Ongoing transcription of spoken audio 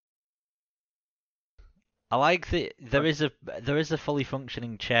I like that there is a fully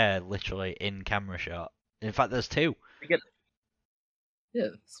functioning chair literally in camera shot. In fact, there's two. Yeah,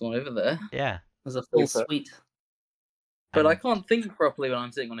 there's one over there. Yeah. There's a full Super. suite. But I can't think properly when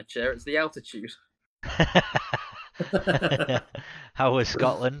I'm sitting on a chair. It's the altitude. How was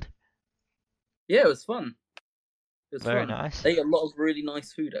Scotland? Yeah, it was fun. It was Very fun. nice. They ate a lot of really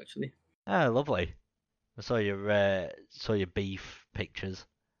nice food, actually. Oh, lovely. I saw your beef pictures,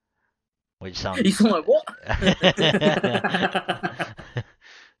 which sounds. You like what?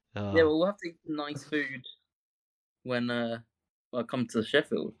 Oh. Yeah, well, we'll have to eat nice food when I come to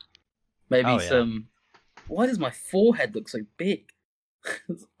Sheffield. Maybe Oh, yeah. some. Why does my forehead look so big?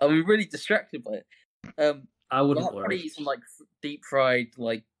 I'm really distracted by it. I wouldn't I'll probably worry. eat some like deep fried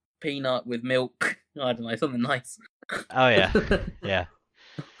like peanut with milk. I don't know, something nice. Oh yeah, yeah.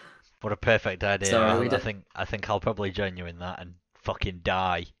 What a perfect idea! Sorry, I think I'll probably join you in that and fucking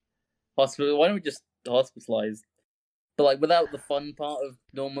die. Hospital. Why don't we just hospitalize? But like without the fun part of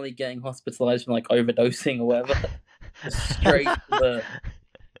normally getting hospitalized from like overdosing or whatever. straight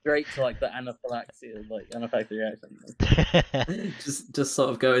to like the anaphylaxis, like anaphylactic reaction. just sort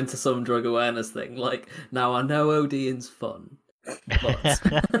of go into some drug awareness thing. Like, now I know ODing's fun. But...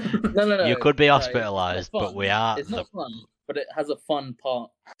 No. You could be No, hospitalised, it's not but fun. we are. It's not fun, but it has a fun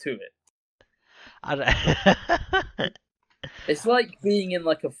part to it. It's like being in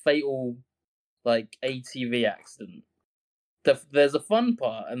like a fatal, like ATV accident. There's a fun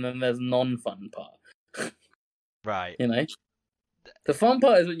part, and then there's non-fun part. Right. You know, the fun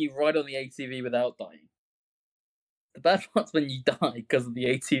part is when you ride on the ATV without dying. The bad part's when you die because of the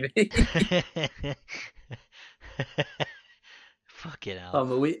ATV. Fucking hell. Oh,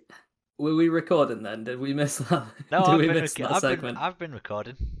 were we recording then? Did we miss that? No, Did we miss that segment? I've been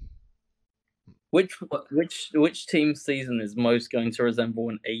recording. Which team's season is most going to resemble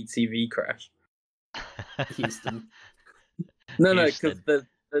an ATV crash? Houston. No, because there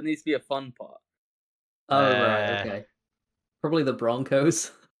needs to be a fun part. Oh, right, okay. Probably the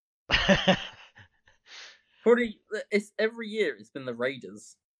Broncos. Probably, it's every year it's been the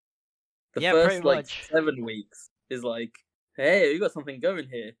Raiders. The Yeah, first pretty like much. 7 weeks is like, hey, we got something going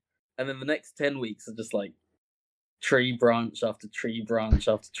here, and then the next 10 weeks are just like tree branch after tree branch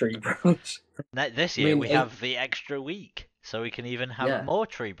after tree branch. This year we have the extra week, so we can even have more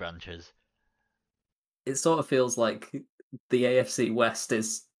tree branches. It sort of feels like the AFC West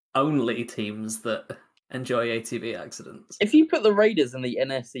is only teams that enjoy ATV accidents. If you put the Raiders in the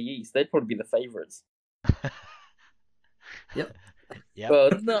NFC East, they'd probably be the favourites. Yep.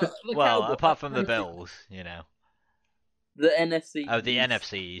 Well, no, well, apart from the Bills, you know. The NFC. Oh, the East.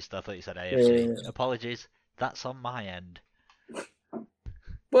 NFC East. I thought you said AFC. Yeah. Apologies. That's on my end.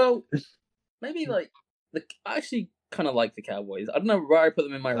 Well, maybe like I actually kind of like the Cowboys. I don't know where I put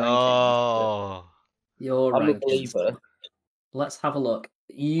them in my rankings. Oh, your I'm a rankings. believer. Let's have a look.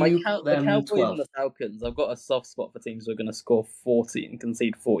 The Cowboys 12. and the Falcons. I've got a soft spot for teams who are going to score 40 and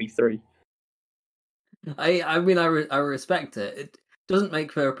concede 43. I mean, I respect it. It doesn't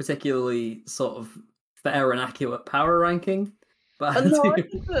make for a particularly sort of fair and accurate power ranking, but No,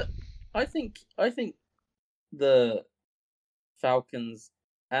 I think the Falcons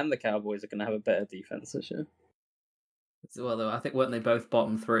and the Cowboys are going to have a better defense this year. Well, though, I think weren't they both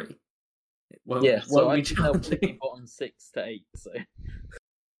bottom 3? So I think they'll be bottom 6 to 8. So.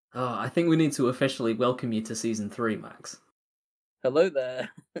 Oh, I think we need to officially welcome you to season 3, Max. Hello there.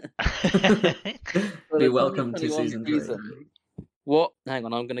 Be welcome to season 3. What? Hang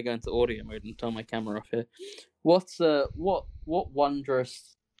on, I'm going to go into audio mode and turn my camera off here. What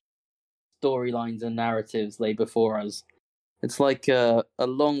wondrous storylines and narratives lay before us? It's like a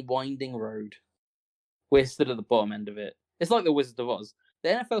long, winding road. We're still at the bottom end of it. It's like the Wizard of Oz. The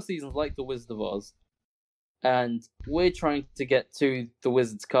NFL season's like the Wizard of Oz, and we're trying to get to the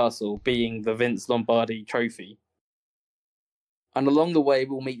Wizard's Castle, being the Vince Lombardi Trophy. And along the way,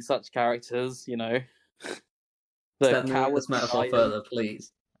 we'll meet such characters, you know. Extend this metaphor further,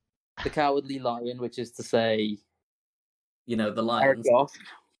 please. The Cowardly Lion, which is to say, you know, the lions.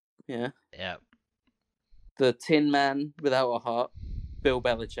 Yeah. Yeah. The Tin Man without a heart, Bill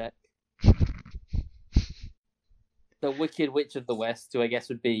Belichick. The Wicked Witch of the West, who I guess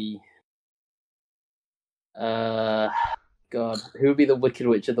would be, God, who would be the Wicked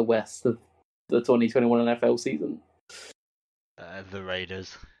Witch of the West of the 2021 NFL season? The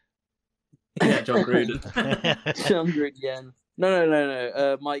Raiders. Yeah, John Gruden. John Gruden, yeah.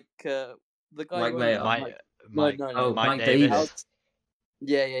 No. Mike, the guy. Mike Mayo. Mike Davis.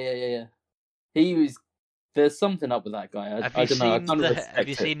 Yeah. He was. There's something up with that guy. I don't know. Have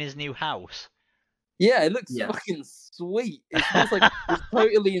you seen his new house? Yeah, it looks fucking sweet. It smells like it's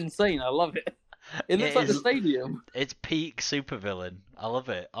totally insane. I love it. It looks It like the is- stadium. It's peak supervillain. I love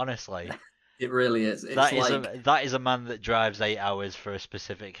it, honestly. It really is. It's That is a man that drives 8 hours for a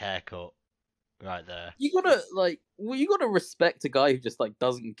specific haircut, right there. You gotta respect a guy who just like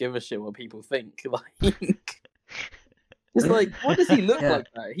doesn't give a shit what people think. Like, it's like, what does he look Yeah. like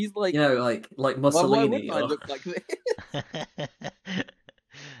that? He's like, like why Mussolini. wouldn't I or- look like this?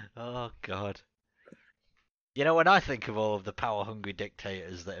 Oh God. You know, when I think of all of the power-hungry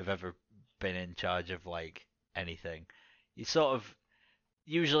dictators that have ever been in charge of like anything, you sort of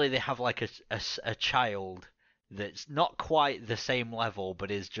usually they have like a child that's not quite the same level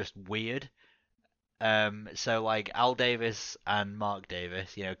but is just weird. So like Al Davis and Mark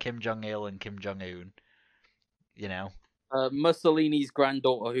Davis, you know, Kim Jong Il and Kim Jong Un, you know. Mussolini's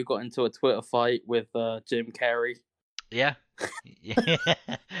granddaughter who got into a Twitter fight with Jim Carrey. Yeah. Yeah.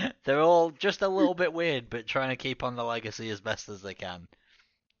 They're all just a little bit weird, but trying to keep on the legacy as best as they can.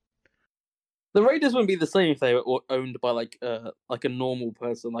 The Raiders wouldn't be the same if they were owned by like a normal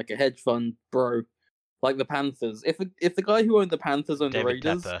person, like a hedge fund bro, like the Panthers. If the guy who owned the Panthers owned the David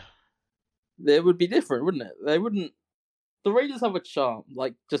Raiders, Tepper. it would be different, wouldn't it? They wouldn't. The Raiders have a charm,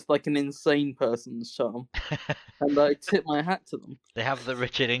 like just like an insane person's charm, and I tip my hat to them. They have the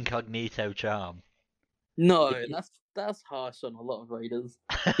Richard Incognito charm. No, that's harsh on a lot of Raiders.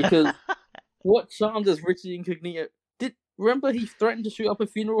 Because what charm does Richie Incognito? Remember he threatened to shoot up a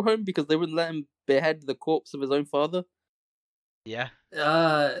funeral home because they wouldn't let him behead the corpse of his own father? Yeah.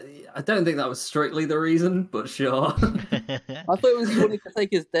 I don't think that was strictly the reason, but sure. I thought it was he wanted to take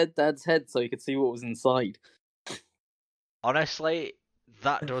his dead dad's head so he could see what was inside. Honestly,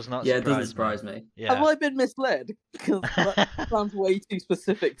 that does not Yeah, it surprise doesn't surprise me. Yeah. Have I been misled? Because that sounds way too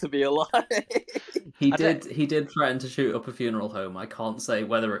specific to be a lie. He I did. He did threaten to shoot up a funeral home. I can't say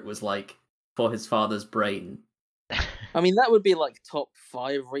whether it was like for his father's brain. I mean, that would be like top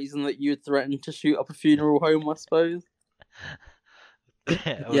 5 reason that you'd threaten to shoot up a funeral home, I suppose. We're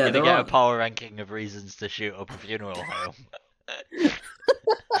Yeah, gonna there get a are- power ranking of reasons to shoot up a funeral home.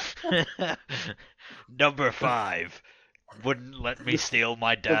 Number 5. Wouldn't let me steal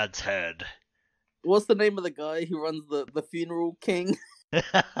my dad's head. What's the name of the guy who runs the funeral king?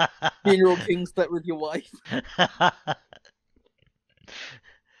 Funeral king, slept with your wife.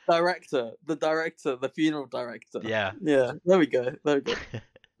 The funeral director. Yeah. Yeah, there we go. So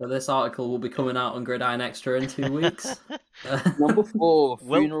this article will be coming out on Gridiron Extra in 2 weeks. Number 4,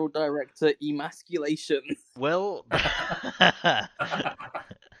 Well- funeral director emasculation. Well,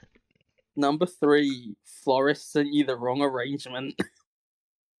 Number 3, florist sent you the wrong arrangement.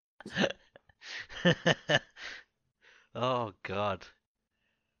 oh God.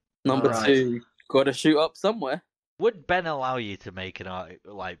 Number Alright. 2, gotta shoot up somewhere. Would Ben allow you to make an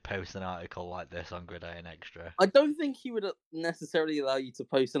post an article like this on Gridiron Extra? I don't think he would necessarily allow you to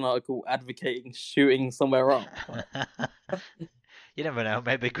post an article advocating shooting somewhere up. You never know.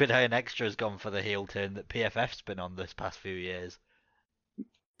 Maybe Gridiron Extra has gone for the heel turn that PFF's been on this past few years.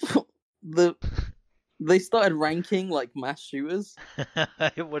 They started ranking like mass shooters.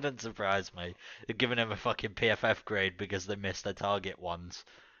 It wouldn't surprise me. They've given him a fucking PFF grade because they missed their target once.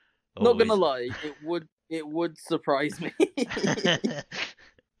 Not gonna Always. lie, it would surprise me.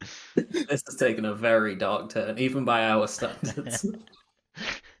 This has taken a very dark turn, even by our standards.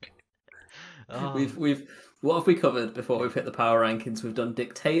 Oh. We've what have we covered before we've hit the power rankings? We've done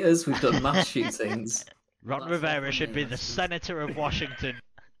dictators, we've done mass shootings. Ron That's Rivera definitely should be a the shoot. Senator of Washington.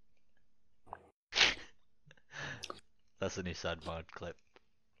 That's a new Sadbard clip.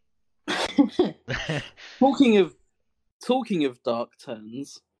 Talking of dark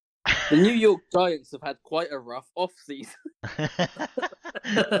turns, the New York Giants have had quite a rough off-season.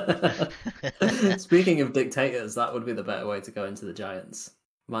 Speaking of dictators, that would be the better way to go into the Giants.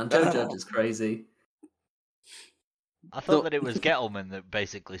 Man, Joe Judge is crazy. I thought that it was Gettleman that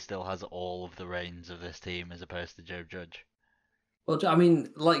basically still has all of the reins of this team as opposed to Joe Judge. Well, I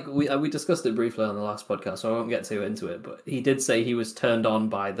mean, like we discussed it briefly on the last podcast, so I won't get too into it. But he did say he was turned on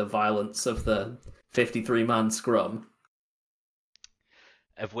by the violence of the 53-man scrum.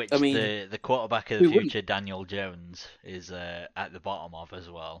 Of which I mean, the quarterback of who the wouldn't? future, Daniel Jones, is at the bottom of as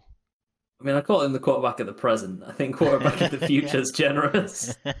well. I mean, I call him the quarterback of the present. I think quarterback of the future is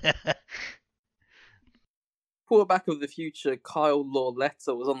generous. Quarterback of the future, Kyle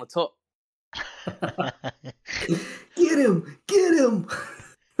Lauletta, was on the top. Get him! Get him!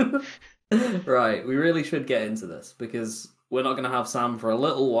 Right, we really should get into this because we're not going to have Sam for a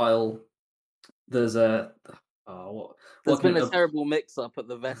little while. There's a There's been a terrible mix-up at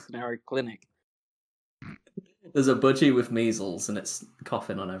the veterinary clinic. There's a budgie with measles and it's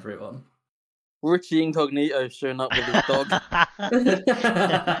coughing on everyone. Richie Incognito showing up with his dog.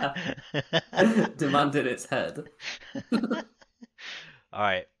 Demanded its head.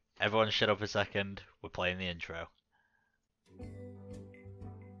 Alright, everyone shut up a second. We're playing the intro.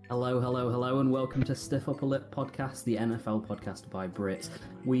 Hello, and welcome to Stiff Upper Lip Podcast, the NFL podcast by Brits.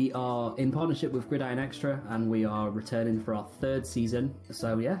 We are in partnership with Gridiron Extra, and we are returning for our third season.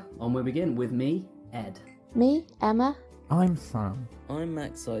 So yeah, on we begin with me, Ed. Me, Emma. I'm Sam. I'm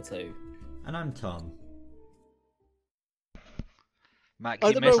Max Saito. And I'm Tom. Max,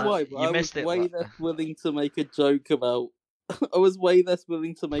 I don't know why, but you I missed was it. way less willing to make a joke about. I was way less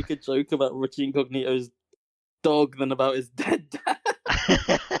willing to make a joke about Richie Incognito's dog than about his dead dad.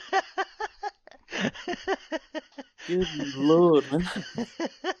 Good lord, man.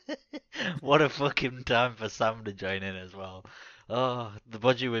 What a fucking time for Sam to join in as well. Oh, the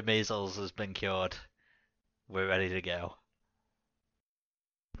budgie with measles has been cured. We're ready to go.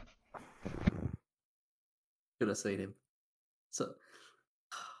 Should have seen him. So,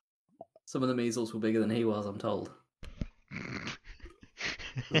 some of the measles were bigger than he was, I'm told.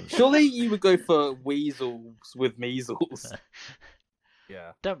 Surely you would go for weasels with measles.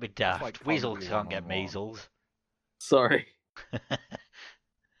 Yeah. Don't be daft. like Weasels probably can't get one-on-one. measles. Sorry.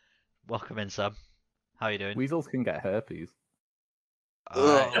 Welcome in, Sam. How you doing? Weasels can get herpes.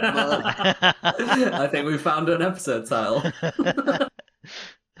 Alright. I think we found an episode title.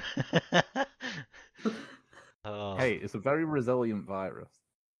 Oh. Hey, it's a very resilient virus.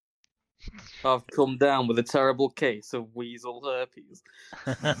 I've come down with a terrible case of weasel herpes.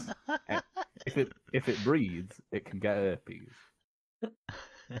 If it breathes, it can get herpes.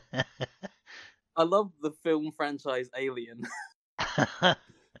 I love the film franchise Alien.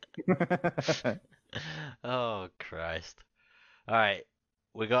 Oh Christ! All right,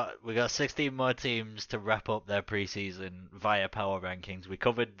 we got 16 more teams to wrap up their preseason via power rankings. We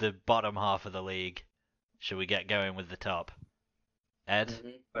covered the bottom half of the league. Should we get going with the top? Ed,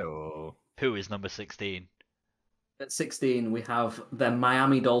 Oh. who is number 16? At 16, we have the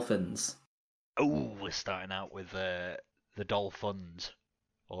Miami Dolphins. Oh, we're starting out with the Dolphins,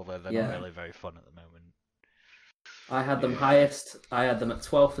 although they're Yeah. not really very fun at the moment. I had them highest. I had them at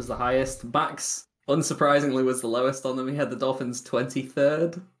 12th as the highest. Max, unsurprisingly, was the lowest on them. He had the Dolphins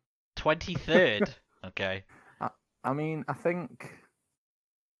 23rd. 23rd. Okay. I mean, I think.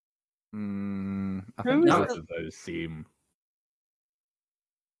 I Who think is both the- of those seem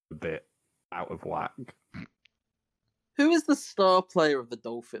a bit out of whack. Who is the star player of the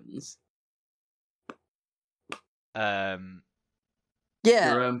Dolphins? Yeah.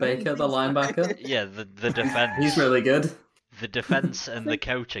 Jerome Baker, the linebacker. Yeah, the defense. He's really good. The defense and the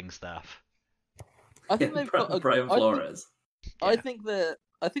coaching staff. I think they've got a, Brian Flores. I think they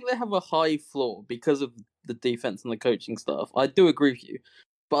have a high floor because of the defense and the coaching staff. I do agree with you,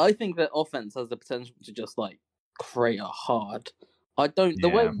 but I think their offense has the potential to just like create a hard. I don't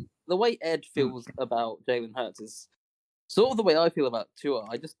the way Ed feels about Jalen Hurts is sort of the way I feel about Tua.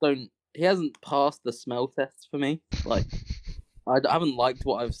 I just don't. He hasn't passed the smell test for me. Like I haven't liked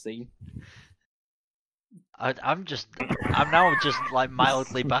what I've seen. I'm now just like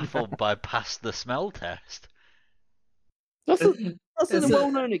mildly baffled by past the smell test. That's a It's a-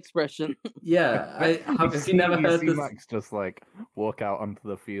 well-known expression. Yeah, have you never heard see this? Max just like walk out onto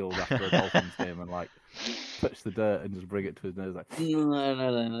the field after a Dolphins game and like touch the dirt and just bring it to his nose like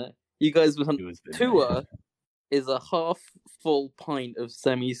No. You guys were he was been Tua is a half full pint of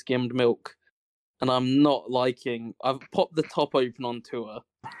semi-skimmed milk, and I'm not liking. I've popped the top open on Tua,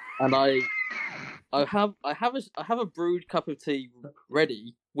 and I have a brewed cup of tea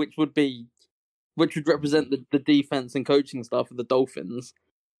ready, which would represent the defense and coaching staff of the Dolphins.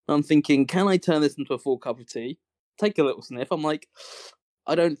 I'm thinking, can I turn this into a full cup of tea? Take a little sniff. I'm like,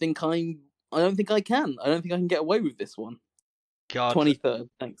 I don't think I can. I don't think I can get away with this one. God, 23rd,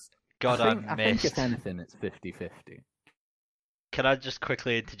 thanks. God, I think missed. if anything, it's 50-50. Can I just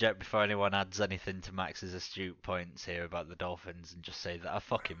quickly interject before anyone adds anything to Max's astute points here about the Dolphins and just say that I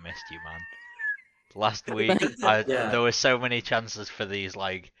fucking missed you, man. Last week, Yeah. there were so many chances for these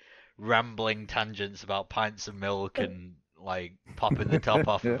like rambling tangents about pints of milk and like popping the top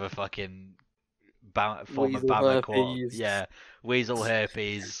off of a fucking former Weasel Bama quote. herpes. Yeah, weasel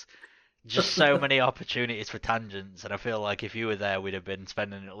herpes. Just so many opportunities for tangents, and I feel like if you were there, we'd have been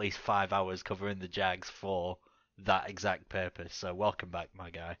spending at least 5 hours covering the Jags for that exact purpose. So welcome back,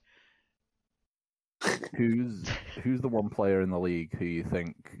 my guy. Who's the one player in the league who you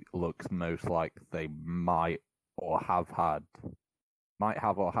think looks most like they might have had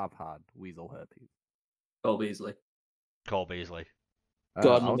weasel herpes? Cole Beasley. Cole Beasley.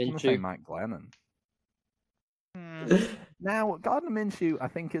 Gardner I was going to say Minshew. Mike Glennon. Now, Gardner Minshew, I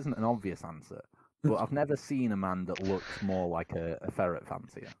think, isn't an obvious answer, but I've never seen a man that looks more like a ferret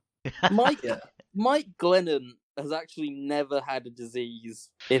fancier. Mike Yeah. Mike Glennon has actually never had a disease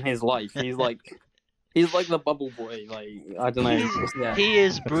in his life. He's like the bubble boy. Like, I don't know. He's- Yeah. He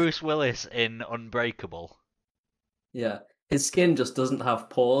is Bruce Willis in Unbreakable. Yeah. His skin just doesn't have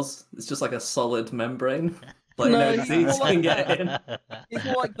pores. It's just like a solid membrane. Like, No, no he's disease more can like get in. He's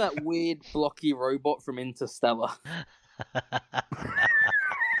more like that weird blocky robot from Interstellar.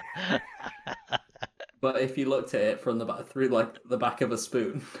 But if you looked at it from the back, through like the back of a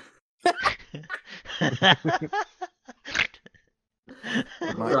spoon,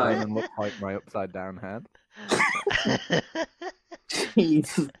 It might Right. even look like my upside down head.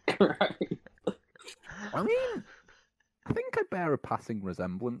 Jesus Christ. I mean, I think I bear a passing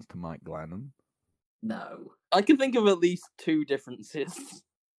resemblance to Mike Glennon. no. I can think of at least two differences.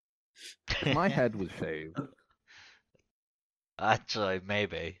 My head was shaved. Actually,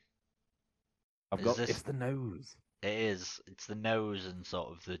 maybe. I've Is got this- it's the nose. It is. It's the nose and sort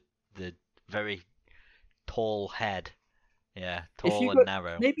of the very tall head. Yeah, tall you and got-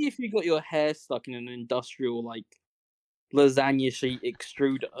 narrow. Maybe if you got your hair stuck in an industrial like lasagna sheet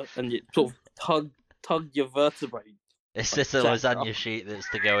extruder and you sort of tugged your vertebrae. Is this a Jack lasagna off. sheet that's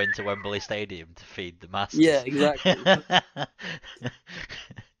to go into Wembley Stadium to feed the masses? Yeah, exactly.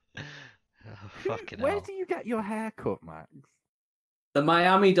 Oh, fucking Where hell. do you get your hair cut, Max? The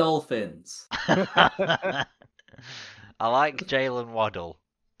Miami Dolphins. I like Jalen Waddle,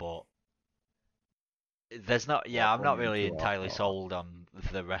 but there's not. Yeah, Yeah, I'm not pointing really to entirely our- sold on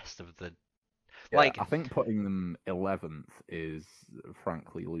the rest of the. Yeah, Like, I think putting them 11th is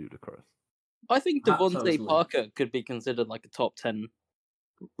frankly ludicrous. I think Devontae Absolutely. Parker could be considered like a top 10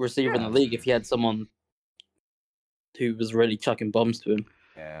 receiver in Yeah. the league if he had someone who was really chucking bombs to him.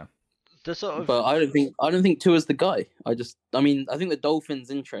 Yeah. the sort of. But I don't think Tua's the guy. I think the Dolphins'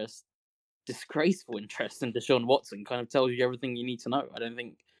 interest, disgraceful interest in Deshaun Watson, kind of tells you everything you need to know. I don't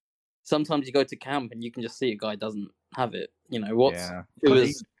think sometimes you go to camp and you can just see a guy doesn't have it. You know, Yeah.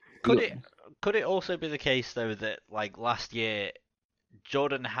 Tua's Could it also be the case though that like last year,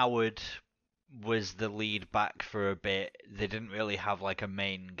 Jordan Howard was the lead back for a bit. They didn't really have like a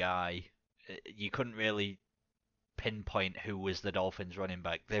main guy. You couldn't really pinpoint who was the Dolphins running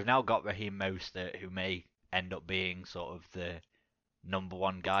back. They've now got Raheem Mostert, who may end up being sort of the number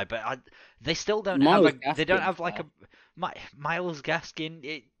one guy, but they still don't Myles have a. They don't Gaskin's have like bad. a Miles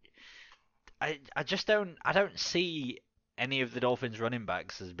Gaskin. I just don't. I don't see any of the Dolphins running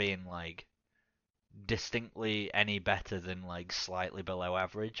backs as being like distinctly any better than like slightly below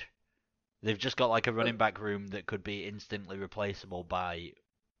average. They've just got like a running back room that could be instantly replaceable by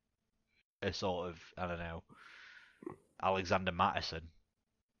a sort of, I don't know, Alexander Mattison.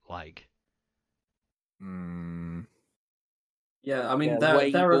 Like, Mm, Yeah, I mean,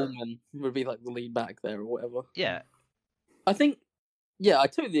 Wayne there are. Gallman would be like the lead back there or whatever. yeah, I think, yeah, I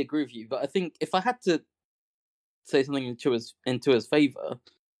totally agree with you. But I think if I had to say something in Tua's favor,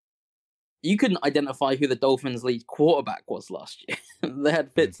 you couldn't identify who the Dolphins' lead quarterback was last year. They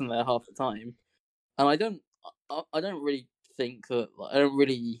had Fitz in there half the time, and I don't really think that. I don't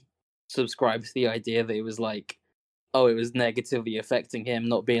really subscribe to the idea that it was like, oh, it was negatively affecting him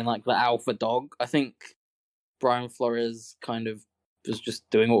not being like the alpha dog. I think Brian Flores kind of was just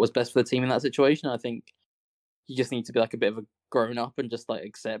doing what was best for the team in that situation. I think you just need to be like a bit of a grown up and just like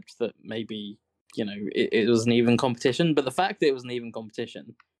accept that maybe, you know, it was an even competition. But the fact that it was an even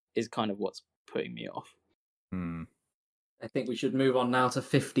competition is kind of what's putting me off. hmm. I think we should move on now to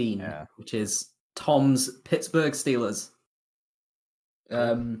 15, Yeah. which is Tom's Pittsburgh Steelers.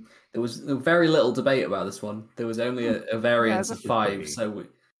 There was very little debate about this one. There was only a variance this of is 5, pretty- so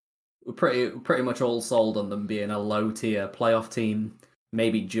we're pretty much all sold on them being a low tier playoff team,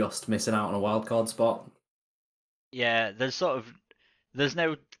 maybe just missing out on a wild card spot. yeah. There's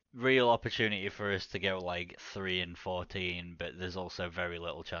no real opportunity for us to go like 3-14, but there's also very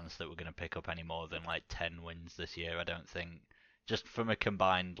little chance that we're going to pick up any more than like 10 wins this year. I don't think. Just from a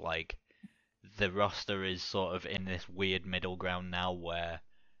combined like, the roster is sort of in this weird middle ground now where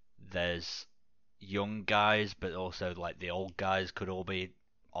there's young guys, but also like the old guys could all be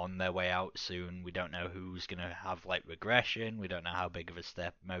on their way out soon. We don't know who's going to have like regression. We don't know how big of a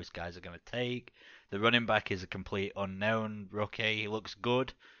step most guys are going to take. The running back is a complete unknown rookie. He looks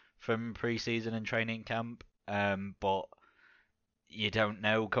good from preseason and training camp, but you don't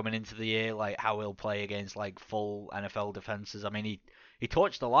know coming into the year like how he'll play against like full NFL defenses. I mean, he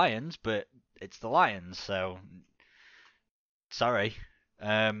torched the Lions, but it's the Lions, so sorry.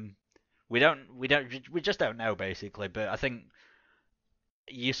 We just don't know basically. But I think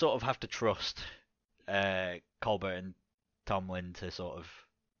you sort of have to trust Colbert and Tomlin to sort of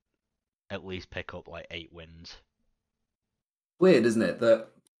at least pick up like 8 wins. Weird, isn't it, that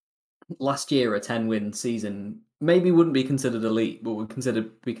last year a 10-win season maybe wouldn't be considered elite, but would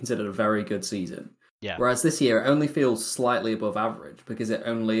be considered a very good season. Yeah. Whereas this year it only feels slightly above average because it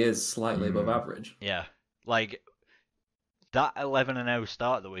only is slightly above average. Yeah. Like that 11-0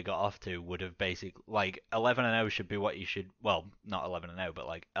 start that we got off to would have basically like 11-0 should be what you should, well, not 11-0, but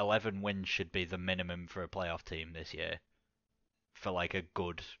like 11 wins should be the minimum for a playoff team this year. For like a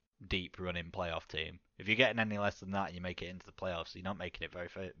good deep running playoff team. If you're getting any less than that and you make it into the playoffs, you're not making it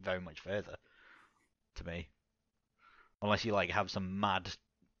very much further to me. Unless you like have some mad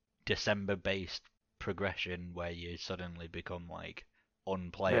December based progression where you suddenly become like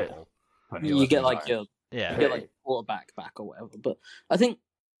unplayable. You get like your Yeah. you get like quarterback back or whatever. But I think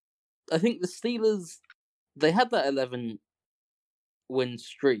the Steelers, they had that 11 win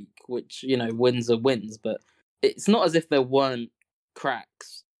streak, which, you know, wins are wins, but it's not as if there weren't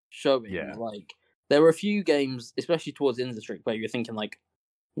cracks showing. Yeah. Like there were a few games, especially towards the end of the streak, where you're thinking like,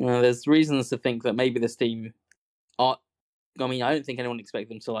 you know, there's reasons to think that maybe this team are. I mean, I don't think anyone expected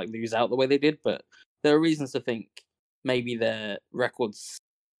them to like lose out the way they did, but there are reasons to think maybe their record's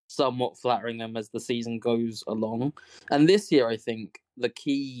somewhat flattering them as the season goes along. And this year, I think the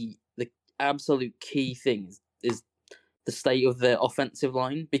absolute key thing is the state of their offensive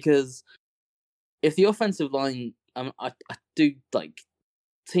line, because if the offensive line, I do like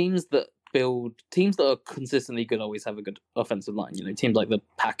teams that are consistently good always have a good offensive line. You know, teams like the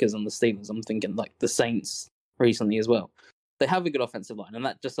Packers and the Steelers. I'm thinking like the Saints recently as well. They have a good offensive line, and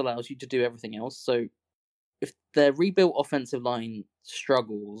that just allows you to do everything else. So if their rebuilt offensive line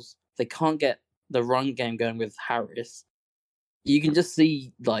struggles, they can't get the run game going with Harris. You can just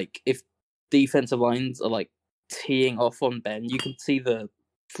see, like, if defensive lines are like teeing off on Ben, you can see the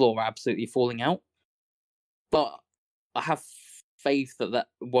floor absolutely falling out. But I have faith that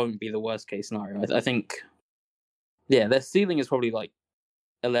won't be the worst case scenario. I think, yeah, their ceiling is probably like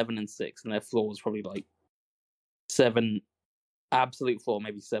 11-6, and their floor is probably like 7. Absolute floor,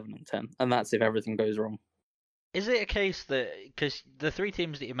 maybe 7-10, and that's if everything goes wrong. Is it a case that, because the 3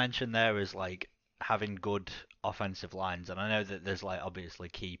 teams that you mentioned there is like having good offensive lines, and I know that there's like obviously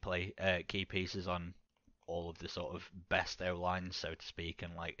key pieces on all of the sort of best O lines, so to speak,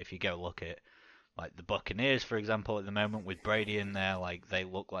 and like if you go look at like the Buccaneers, for example, at the moment with Brady in there, like they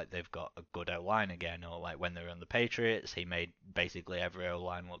look like they've got a good O-line again, or like when they were on the Patriots, he made basically every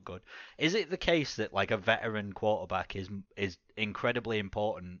O-line look good. Is it the case that like a veteran quarterback is incredibly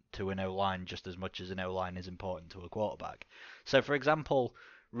important to an O-line just as much as an O-line is important to a quarterback? So, for example,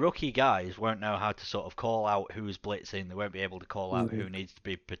 rookie guys won't know how to sort of call out who's blitzing. They won't be able to call out who needs to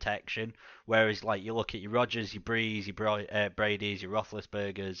be protection. Whereas, like, you look at your Rodgers, your Brees, your Brady's, your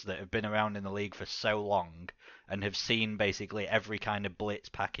Roethlisbergers that have been around in the league for so long and have seen basically every kind of blitz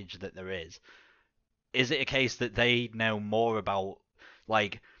package that there is. Is it a case that they know more about,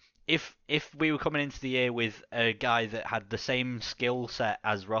 like, if we were coming into the year with a guy that had the same skill set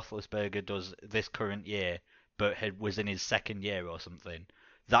as Roethlisberger does this current year, but was in his second year or something,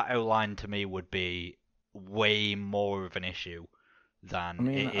 that O-line to me would be way more of an issue than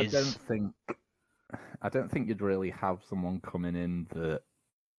it is. I don't think you'd really have someone coming in that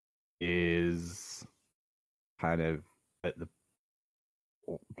is kind of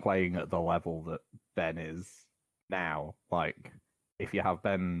playing at the level that Ben is now. Like, if you have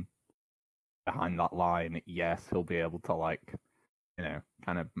Ben behind that line, yes, he'll be able to, like, you know,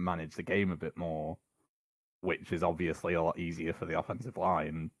 kind of manage the game a bit more, which is obviously a lot easier for the offensive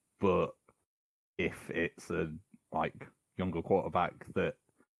line. But if it's a like younger quarterback that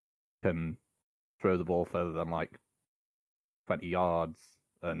can throw the ball further than like 20 yards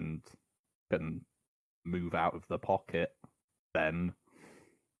and can move out of the pocket, then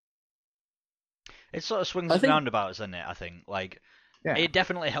it sort of swings and roundabouts, isn't it? I think like yeah. It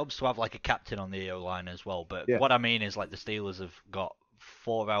definitely helps to have like a captain on the O-line as well. But what I mean is like the Steelers have got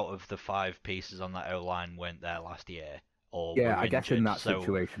 4 out of the 5 pieces on that O-line weren't there last year. Or yeah, I injured, guess in that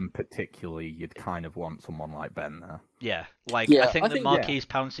situation particularly, you'd kind of want someone like Ben there. Yeah, like I think that Marquise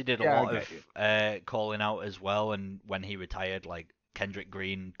Pouncey did a lot of calling out as well, and when he retired, like Kendrick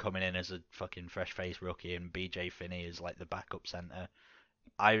Green coming in as a fucking fresh-faced rookie and BJ Finney as like the backup center.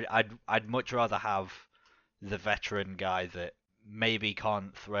 I'd much rather have the veteran guy that maybe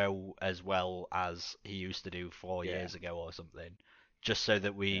can't throw as well as he used to do 4 years ago or something, just so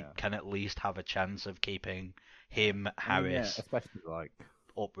that we can at least have a chance of keeping him, Harris, especially like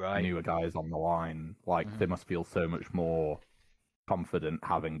upright. Newer guys on the line, like they must feel so much more confident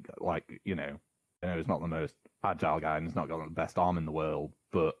having, like, you know, he's not the most agile guy and he's not got the best arm in the world,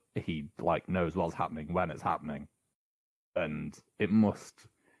 but he like knows what's happening when it's happening. and it must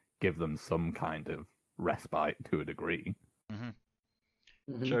give them some kind of respite to a degree.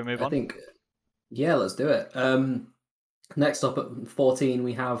 Shall we move I on? think, yeah, let's do it. Next up at 14,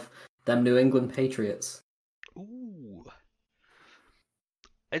 we have them New England Patriots. Ooh.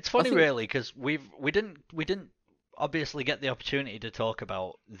 It's funny, think- really, because we didn't obviously get the opportunity to talk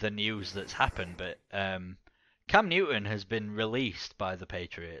about the news that's happened, but Cam Newton has been released by the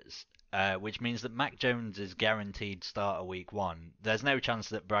Patriots, which means that Mac Jones is guaranteed starter week 1. There's no chance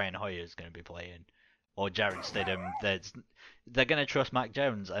that Brian Hoyer is going to be playing, or Jared Stidham. They're going to trust Mac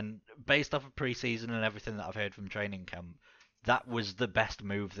Jones, and based off of preseason and everything that I've heard from training camp, that was the best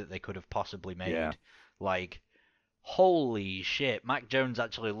move that they could have possibly made. Yeah. Like, holy shit, Mac Jones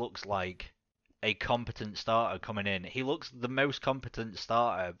actually looks like a competent starter coming in. He looks the most competent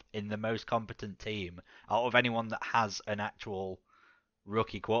starter in the most competent team out of anyone that has an actual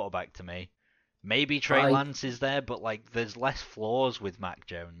rookie quarterback to me. Maybe Trey Lance is there, but like there's less flaws with Mac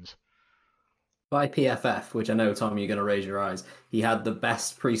Jones. By PFF, which I know, Tom, you're going to raise your eyes, he had the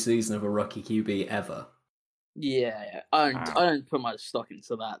best preseason of a rookie QB ever. Yeah. I don't put much stock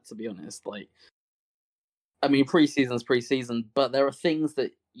into that, to be honest. Like, I mean, preseason's preseason, but there are things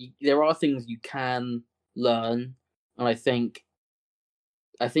you can learn, and I think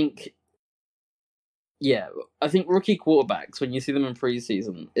rookie quarterbacks, when you see them in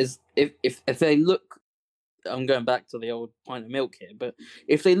preseason, is if they look, I'm going back to the old pint of milk here, but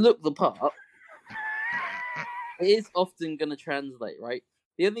if they look the part, it is often going to translate, right?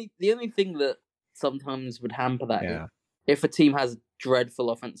 The only thing that sometimes would hamper that is if a team has a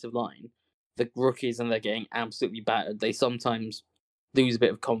dreadful offensive line, the rookies and they're getting absolutely battered, they sometimes lose a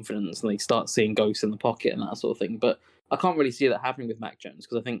bit of confidence and they start seeing ghosts in the pocket and that sort of thing. But I can't really see that happening with Mac Jones,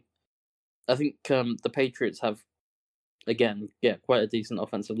 because I think the Patriots have, again, quite a decent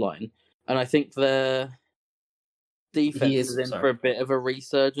offensive line, and I think their defense is in for a bit of a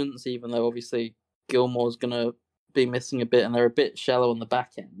resurgence, even though obviously Gilmore's going to be missing a bit and they're a bit shallow on the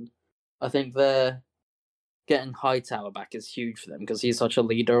back end. I think they're getting Hightower back is huge for them because he's such a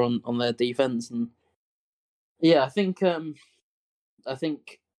leader on their defense, and I think like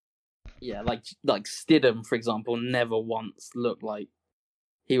Stidham, for example, never once looked like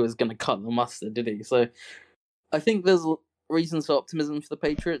he was going to cut the mustard, did he? So I think there's reasons for optimism for the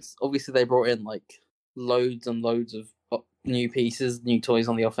Patriots. Obviously, they brought in like loads and loads of new pieces, new toys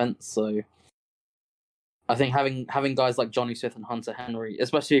on the offense. So I think having guys like Johnny Smith and Hunter Henry,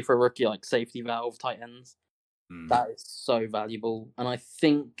 especially for a rookie, like safety valve tight ends, that is so valuable. And I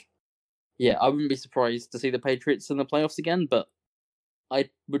think, I wouldn't be surprised to see the Patriots in the playoffs again, but I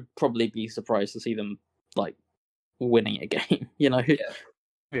would probably be surprised to see them like winning a game. You know, I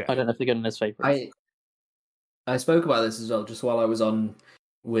don't know if they're going as favorites. I spoke about this as well just while I was on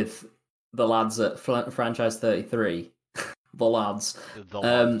with the lads at Franchise 33. The lads.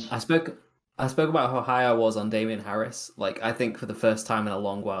 I spoke about how high I was on Damian Harris. Like, I think for the first time in a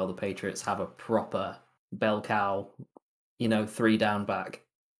long while, the Patriots have a proper bell cow, 3-down back.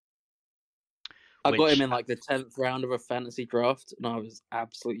 I got him in like the 10th round of a fantasy draft, and I was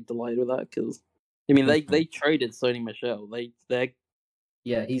absolutely delighted with that because, I mean, they traded Sony Michel. They're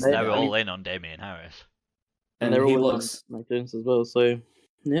all in on Damian Harris, and they're all on Mac Jones as well. So,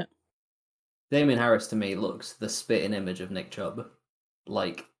 yeah, Damian Harris to me looks the spitting image of Nick Chubb.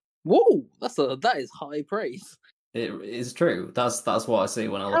 Like, whoa, that is high praise. It is true. That's what I see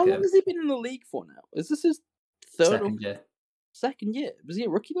when I look at him. How long has he been in the league for now? Is this his second year? Second year? Was he a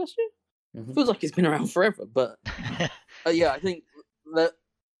rookie last year? Mm-hmm. Feels like he's been around forever, but I think the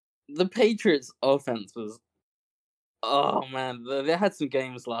Patriots' offense was, oh man, they had some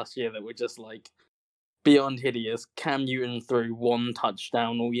games last year that were just like beyond hideous. Cam Newton threw 1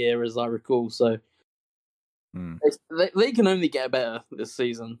 touchdown all year, as I recall. So they can only get better this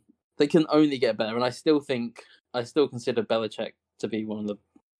season. They can only get better, and I still consider Belichick to be one of the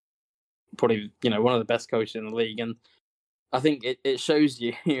best coaches in the league, and I think it shows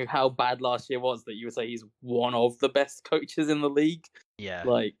you how bad last year was that you would say he's one of the best coaches in the league. Yeah.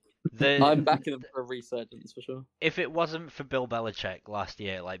 Like, I'm backing him for a resurgence for sure. If it wasn't for Bill Belichick last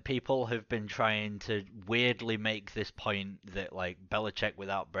year, like, people have been trying to weirdly make this point that, like, Belichick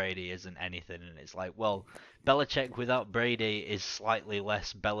without Brady isn't anything, and it's like, well, Belichick without Brady is slightly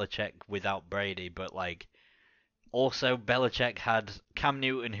less Belichick without Brady, but, like, also Belichick had Cam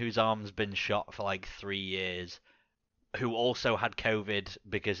Newton, whose arm's been shot for, like, 3 years, who also had COVID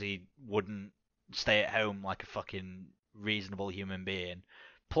because he wouldn't stay at home like a fucking reasonable human being.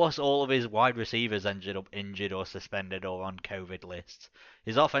 Plus, all of his wide receivers ended up injured or suspended or on COVID lists.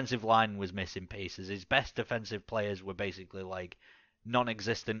 His offensive line was missing pieces. His best defensive players were basically like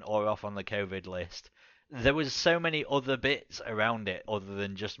non-existent or off on the COVID list. there was so many other bits around it other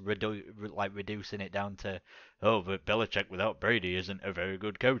than just reducing it down to, oh, but Belichick without Brady isn't a very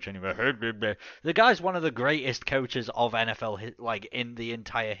good coach anymore. The guy's one of the greatest coaches of NFL, like in the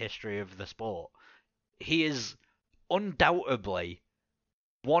entire history of the sport. He is undoubtedly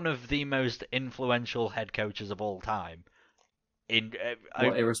one of the most influential head coaches of all time.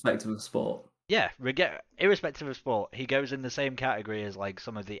 Irrespective of sport. Yeah, irrespective of sport, he goes in the same category as like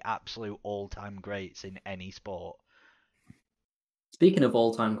some of the absolute all-time greats in any sport. Speaking of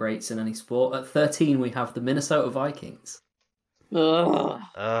all-time greats in any sport, at 13 we have the Minnesota Vikings. Ugh.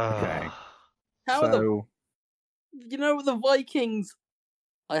 Okay. How So, the Vikings?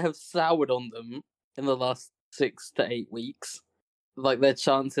 I have soured on them in the last 6 to 8 weeks. Like their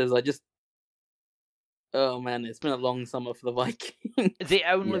chances, oh man, it's been a long summer for the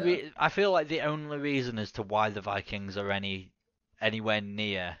Vikings. I feel like the only reason as to why the Vikings are anywhere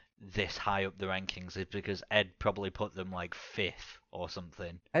near this high up the rankings is because Ed probably put them like 5th or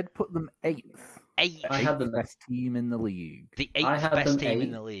something. Ed put them 8th. 8th. I had the them best team in the league. The I 8th had best them team in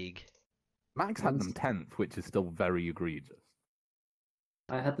 8th. the league. Max had them 10th, which is still very egregious.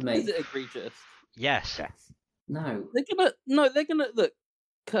 I had them Is 8th. it egregious? Yes. Yes. No. They're gonna look.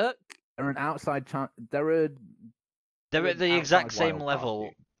 Kirk. They're an outside chance. They're at an the exact outside same wild level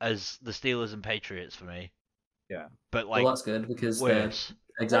card team. as the Steelers and Patriots for me. Yeah. But like Well, that's good because worse. they're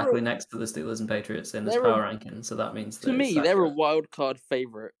exactly next to the Steelers and Patriots in this They're power ranking, so that means To me, they're a wild card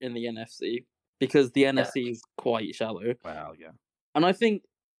favorite in the NFC because the NFC is quite shallow, Well, yeah. and I think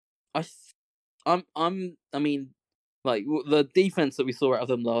the defense that we saw out of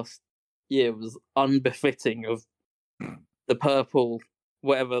them last year was unbefitting of the purple,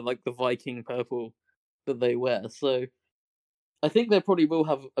 whatever, like the Viking purple that they wear. So I think they probably will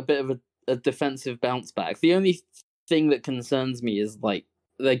have a bit of a defensive bounce back. The only thing that concerns me is like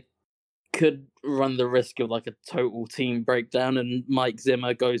they could run the risk of like a total team breakdown and Mike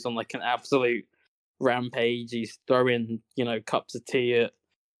Zimmer goes on like an absolute rampage. He's throwing, cups of tea at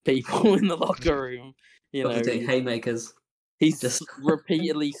people in the locker room. haymakers. He's Just-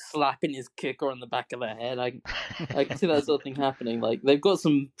 repeatedly slapping his kicker on the back of their head. I can see that sort of thing happening. Like they've got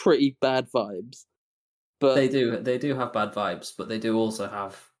some pretty bad vibes, but They do have bad vibes, but they do also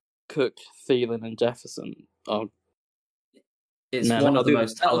have. Cook, Thielen, and Jefferson are. It's No, one that'll of the do-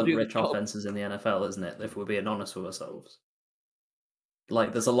 most that'll do the talent-rich job. offenses in the NFL, isn't it? If we're being honest with ourselves.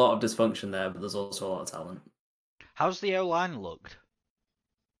 Like, there's a lot of dysfunction there, but there's also a lot of talent. How's the O-line looked?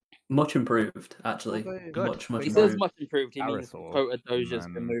 Much improved, actually. Well, they- Good. Much He improved. says much improved. He means Darisaw, Kota Doja's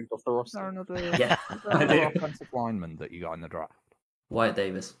and been then- moved off the Is there roster. another, Yeah, is there I another do. offensive lineman that you got in the draft? Wyatt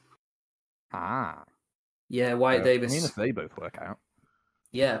Davis. Ah. Yeah, Wyatt I Davis. mean, if they both work out.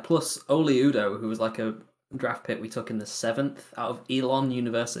 Yeah, plus Oli Udo, who was like a draft pick we took in the 7th out of Elon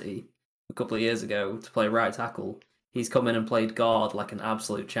University a couple of years ago to play right tackle. He's come in and played guard like an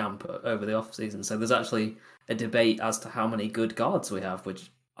absolute champ over the offseason. So there's actually a debate as to how many good guards we have,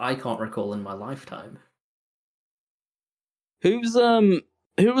 which I can't recall in my lifetime. Who was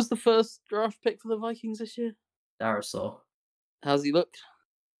the first draft pick for the Vikings this year? Darisaw. How's he look?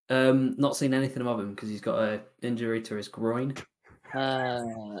 Not seen anything of him because he's got an injury to his groin.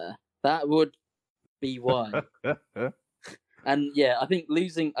 That would be why. And yeah, I think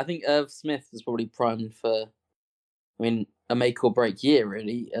Irv Smith is probably primed for, a make or break year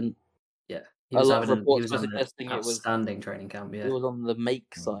really, and He a was lot of having reports were an suggesting it was outstanding training camp. Yeah, it was on the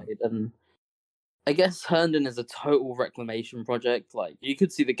make side, and I guess Herndon is a total reclamation project. Like you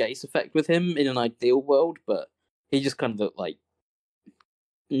could see the Gase effect with him in an ideal world, but he just kind of looked like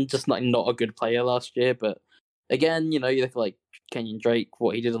just like not a good player last year. But again, you look at like Kenyon Drake,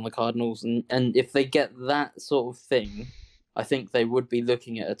 what he did on the Cardinals, and if they get that sort of thing, I think they would be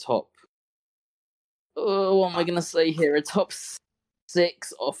looking at a top. What am I going to say here? A top 6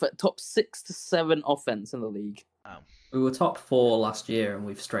 to 7 offense in the league. we were top 4 last year, and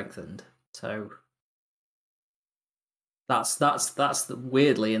we've strengthened. So that's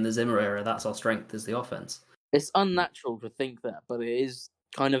weirdly in the Zimmer era. That's our strength is the offense. It's unnatural to think that, but it is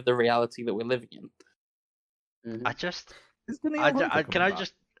kind of the reality that we're living in. I just Is Danielle I Hunter can coming I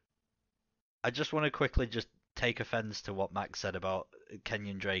back? just want to quickly just take offense to what Max said about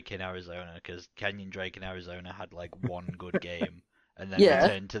Kenyon Drake in Arizona, because Kenyon Drake in Arizona had like one good game and then Yeah,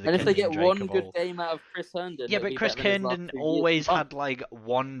 returned to the And if they Kenyon get Drake one of good old. game out of Chris Herndon, Yeah, it'll but be Chris better than his last Herndon 2 years. always had like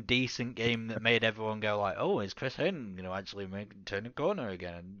one decent game that made everyone go like, "Oh, is Chris Herndon actually turn a corner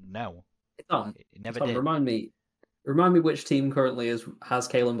again?" And no, Tom, he never Tom, did. remind me which team currently has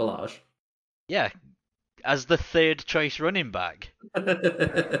Kalen Ballage. Yeah, as the third choice running back.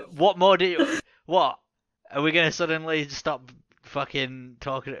 What more do you? What are we gonna suddenly stop fucking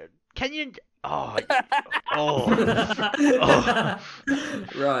talking? Oh, oh,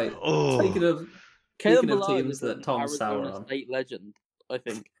 Right. oh. Speaking of Caleb of Ballard teams is that an Tom's sour Arizona on. State legend, I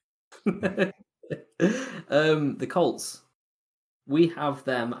think. The Colts. We have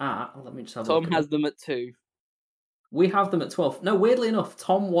them at. Let me just have a look. Tom has them at 2. We have them at 12. No, weirdly enough,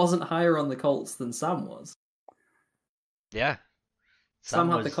 Tom wasn't higher on the Colts than Sam was. Yeah. Sam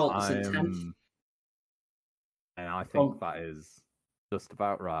had the Colts at 10th. And I think that is just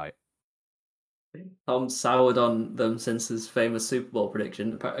about right. Tom soured on them since his famous Super Bowl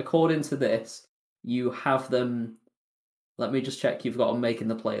prediction. According to this, you have them. Let me just check. You've got them making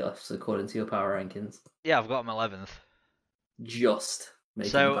the playoffs according to your power rankings. Yeah, I've got them 11th. Just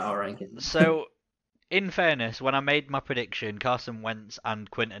making the power rankings. So, in fairness, when I made my prediction, Carson Wentz and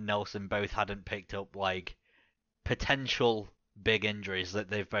Quentin Nelson both hadn't picked up like potential big injuries that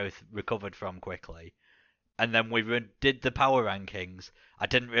they've both recovered from quickly. And then we did the power rankings. I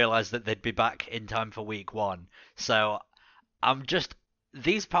didn't realize that they'd be back in time for week 1. So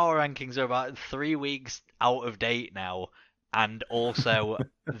these power rankings are about 3 weeks out of date now. And also,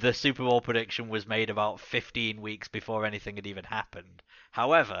 the Super Bowl prediction was made about 15 weeks before anything had even happened.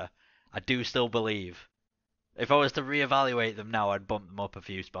 However, I do still believe, if I was to reevaluate them now, I'd bump them up a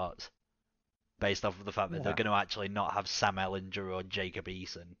few spots. Based off of the fact that they're going to actually not have Sam Ellinger or Jacob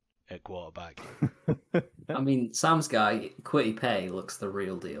Eason at quarterback. I mean, Sam's guy, Quitty Pay, looks the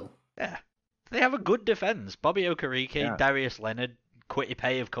real deal. Yeah. They have a good defense. Bobby Okereke, Darius Leonard, Quitty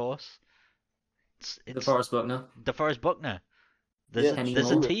Pay, of course. It's DeForest Buckner. DeForest Buckner. There's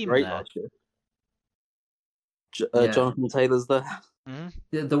a team there. Jonathan Taylor's there.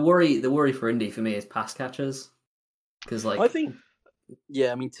 Mm-hmm. The worry for Indy for me is pass catchers. Because I think,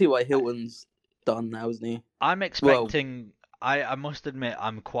 T.Y. Hilton's done now, isn't he? I'm expecting. I must admit,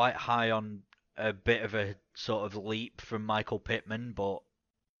 I'm quite high on a bit of a sort of leap from Michael Pittman, but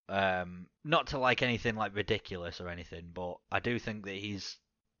not to like anything like ridiculous or anything. But I do think that he's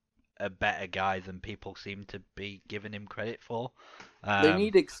a better guy than people seem to be giving him credit for. They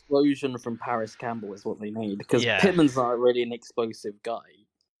need explosion from Paris Campbell is what they need, because Pittman's not really an explosive guy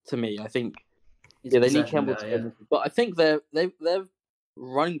to me. I think they need Campbell but I think their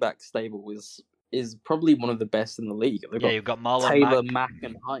running back stable is probably one of the best in the league. You've got Marlon Taylor, Mack,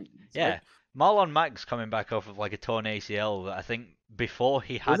 and Hines. Yeah, right? Marlon Mack's coming back off of like a torn ACL that I think before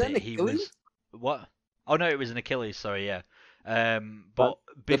he had it, he was what? Oh no, it was an Achilles. Sorry, yeah. But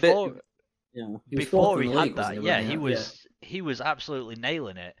before he had that, he was absolutely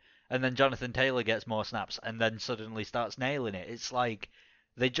nailing it. And then Jonathan Taylor gets more snaps, and then suddenly starts nailing it. It's like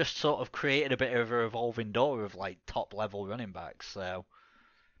they just sort of created a bit of a revolving door of like top level running backs. So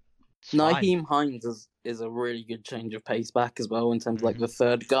Nyheim Hines is a really good change of pace back as well in terms of like the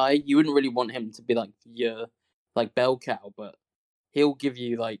third guy. You wouldn't really want him to be like your bell cow, but he'll give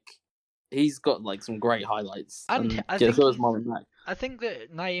you he's got some great highlights. And I think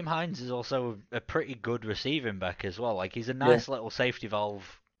that Nyheim Hines is also a pretty good receiving back as well. Like he's a nice little safety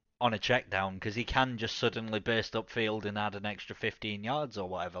valve on a check down because he can just suddenly burst upfield and add an extra 15 yards or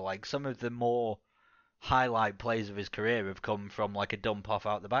whatever. Like some of the more highlight plays of his career have come from like a dump off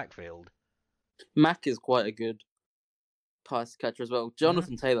out the backfield. Mack is quite a good pass catcher as well.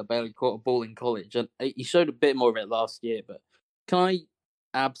 Jonathan Taylor barely caught a ball in college, and he showed a bit more of it last year. But can I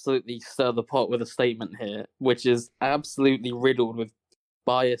absolutely stir the pot with a statement here, which is absolutely riddled with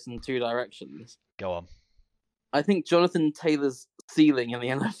bias in two directions? Go on. I think Jonathan Taylor's ceiling in the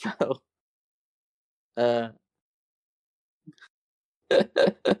NFL,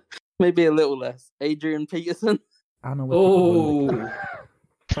 maybe a little less. Adrian Peterson. Oh.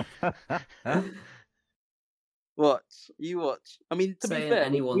 Watch. I mean, to be fair,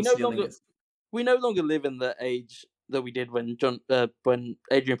 we no longer live in the age that we did when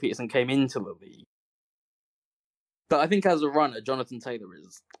Adrian Peterson came into the league. But I think as a runner, Jonathan Taylor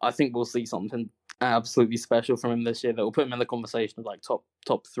is. I think we'll see something absolutely special from him this year that will put him in the conversation of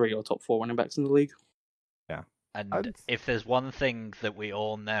top 3 or top 4 running backs in the league. Yeah. And if there's one thing that we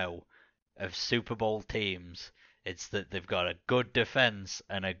all know of Super Bowl teams, it's that they've got a good defense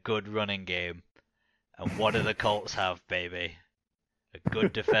and a good running game. And what do the Colts have, baby? A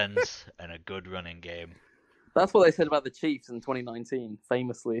good defense and a good running game. That's what they said about the Chiefs in 2019,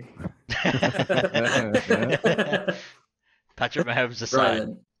 famously. Patrick Mahomes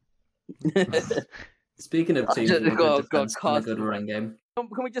aside. Right. Speaking of teams with a good defense and a good running game. Can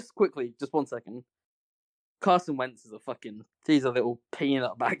we just quickly, just 1 second? Carson Wentz is he's a little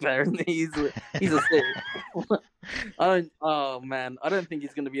peanut back there, and he's a sick. I don't think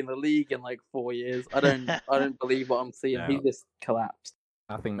he's going to be in the league in 4 years. I don't believe what I'm seeing. No. He just collapsed.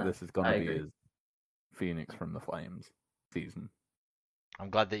 I think this is going to be his Phoenix from the Flames season. I'm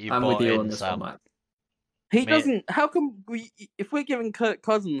glad that you I'm bought with you in, on this Sam. one, Max. He doesn't. How come if we're giving Kirk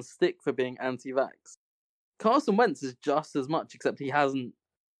Cousins stick for being anti-vax, Carson Wentz is just as much, except he hasn't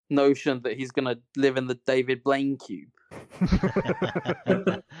notion that he's gonna live in the David Blaine cube.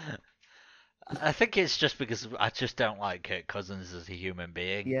 I think it's just because I just don't like Kirk Cousins as a human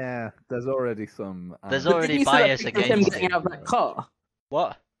being. Yeah, there's already some. There's But already didn't you see that bias picture of him against getting him. out of that car?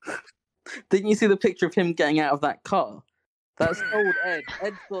 What? Didn't you see the picture of him getting out of that car? That's old Ed.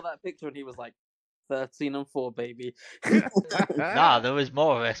 Ed saw that picture and he was like, 13-4, baby. Nah, there was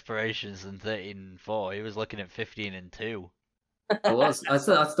more aspirations than 13-4. He was looking at 15-2. I was. I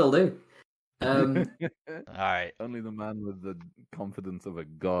still do. All right. Only the man with the confidence of a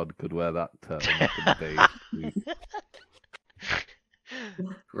god could wear that turtleneck and beige suit.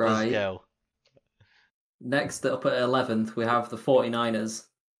 Right. Let's go. Next up at 11th, we have the 49ers.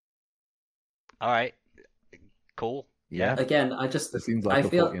 All right. Cool. Yeah. Again, It seems like I a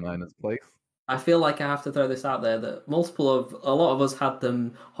feel 49ers place. I feel like I have to throw this out there that a lot of us had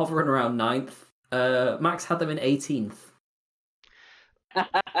them hovering around 9th. Max had them in 18th.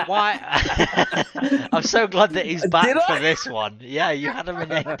 Why? I'm so glad that he's back Did for I? this one. Yeah, you had him in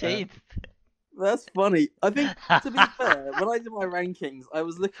 18th. That's funny. I think, to be fair, when I did my rankings, I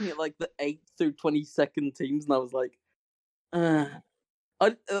was looking at like the 8th through 22nd teams, and I was like,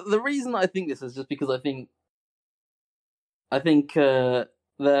 the reason I think this is just because I think their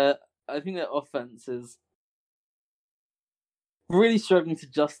offense is really struggling to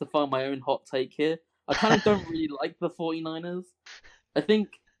justify my own hot take here. I kind of don't really like the 49ers. I think,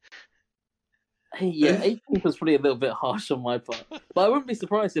 yeah, 18th was probably a little bit harsh on my part, but I wouldn't be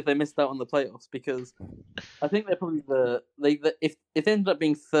surprised if they missed out on the playoffs because I think they're probably if they ended up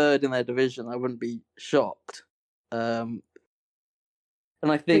being third in their division, I wouldn't be shocked. And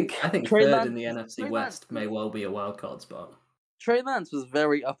I think Trey third Lance, in the NFC West may well be a wild card spot. Trey Lance was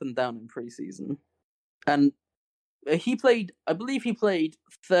very up and down in preseason, and I believe he played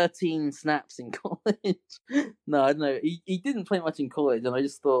 13 snaps in college. No, I don't know. He didn't play much in college, and I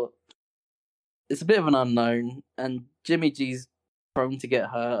just thought it's a bit of an unknown, and Jimmy G's prone to get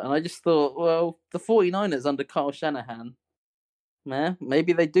hurt, and I just thought, well, the 49ers under Kyle Shanahan, man,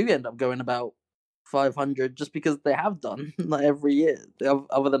 maybe they do end up going about 500 just because they have done like every year,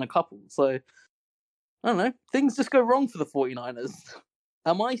 other than a couple. So, I don't know. Things just go wrong for the 49ers.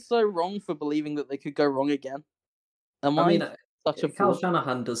 Am I so wrong for believing that they could go wrong again? I mean, such a Kyle fool?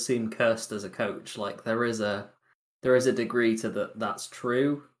 Shanahan does seem cursed as a coach. Like there is a degree to that's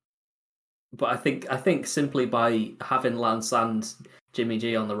true. But I think simply by having Lance and Jimmy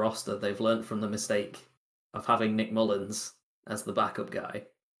G on the roster, they've learned from the mistake of having Nick Mullins as the backup guy.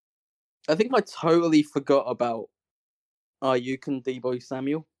 I think I totally forgot about Ayuk and Deebo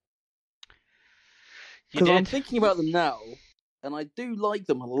Samuel. Because I'm thinking about them now, and I do like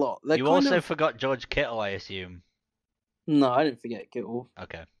them a lot. You also forgot George Kittle, I assume. No, I didn't forget Kittle.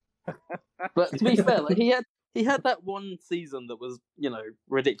 Okay. But to be fair, like he had that one season that was,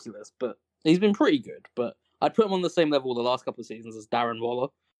 ridiculous, but he's been pretty good. But I'd put him on the same level the last couple of seasons as Darren Waller,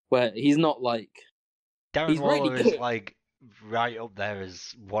 where he's not like Darren Waller is like right up there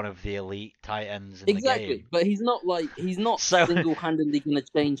as one of the elite tight ends in the game. But he's not So- single-handedly going to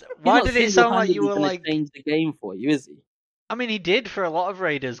change. Why did it sound like you were like change the game for you? Is he? I mean, he did for a lot of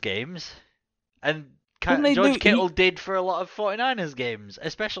Raiders games, and Didn't they George do- Kittle did for a lot of 49ers games,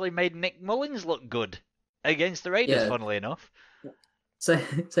 especially made Nick Mullins look good against the Raiders, Yeah. funnily enough. So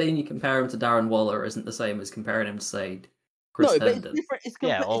saying you compare him to Darren Waller isn't the same as comparing him to, say, Chris No, but it's Herndon, different. It's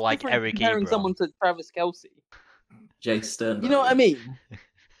Yeah, or it's like different Eric comparing Ebron. someone to Travis Kelce. Jay Sternberger. You know what I mean?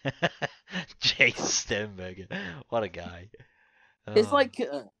 Jay Sternberger, what a guy. It's Oh. like,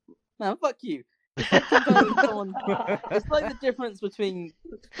 man, fuck you. It's like comparing someone. It's like the difference between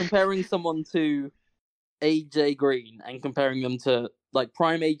comparing someone to AJ Green and comparing them to like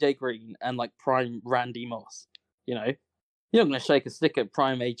prime AJ Green and like prime Randy Moss. You're not going to shake a stick at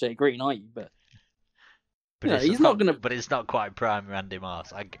prime AJ Green, are you? But But he's not gonna- But it's not quite prime Randy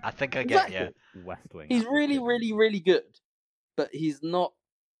Moss. I think I get you. West Wing. he's African. really, really, really good. But he's not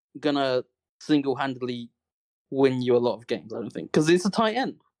gonna single-handedly win you a lot of games. I don't think because it's a tight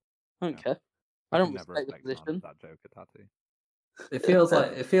end. I don't care. I don't Never respect the respect position. that joke at Tati.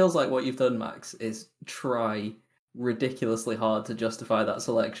 It feels like what you've done, Max, is try ridiculously hard to justify that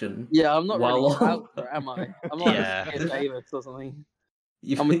selection. Yeah, I'm not Well- really out for it, am I? I'm not Yeah. Chris Davis or something.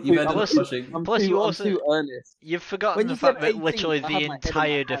 You've I'm ended up plus- pushing. I'm Plus too, you I'm also- too earnest. You've forgotten When the you fact said that 18, literally I the had my head in my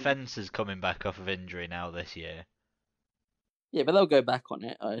entire hands. defense is coming back off of injury now this year. Yeah, but they'll go back on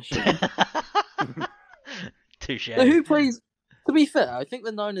it, I assume. Touche. But who plays? To be fair, I think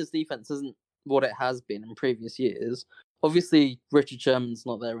the Niners' defense isn't what it has been in previous years. obviously Richard Sherman's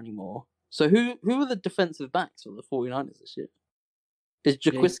not there anymore. So who are the defensive backs for the 49ers this year? Is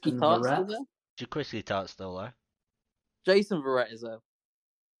Jaquiski Jason Tart still Verrett? there? Jaquiski Tart's still there. Jason Verrett is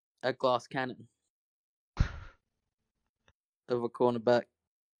a glass cannon of a cornerback.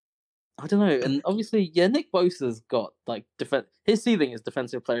 I don't know, and obviously, Nick Bosa's got like his ceiling is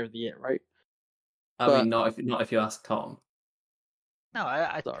Defensive Player of the Year, right? I mean, not if you ask Tom. No,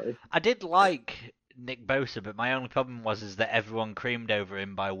 Sorry. I did like Nick Bosa, but my only problem is that everyone creamed over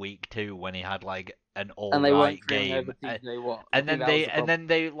him by week 2 when he had like an all And they right weren't creaming game, over TJ Watt. and then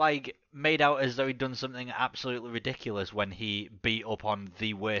they like made out as though he'd done something absolutely ridiculous when he beat up on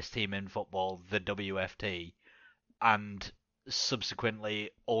the worst team in football, the WFT, and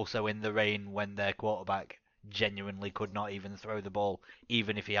subsequently also in the rain when their quarterback genuinely could not even throw the ball,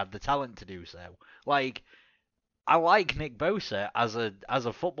 even if he had the talent to do so. Like, I like Nick Bosa as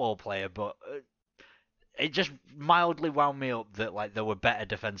a football player, but it just mildly wound me up that like there were better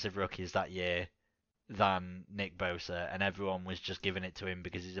defensive rookies that year than Nick Bosa, and everyone was just giving it to him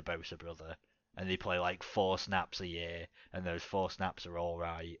because he's a Bosa brother, and they play like 4 snaps a year, and those 4 snaps are all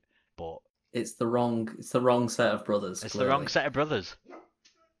right, but It's the wrong set of brothers. it's clearly. the wrong set of brothers.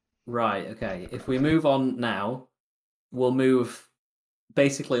 Right, okay. If we move on now, we'll move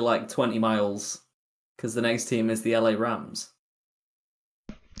basically like 20 miles because the next team is the LA Rams.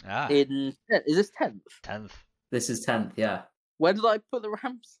 Is this 10th? 10th. This is 10th, yeah. Where did I put the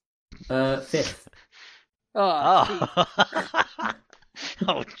Rams? 5th. Oh,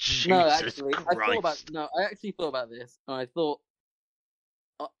 Oh, Jesus no, actually, Christ. I actually thought about this, and I thought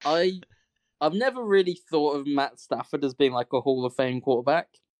I've never really thought of Matt Stafford as being like a Hall of Fame quarterback.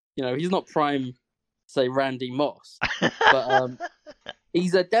 You know, he's not prime, say, Randy Moss, but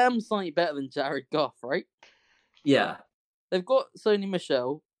he's a damn sight better than Jared Goff, right? Yeah. They've got Sony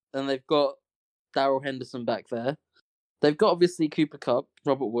Michel, and they've got Darrell Henderson back there. They've got obviously Cooper Kupp,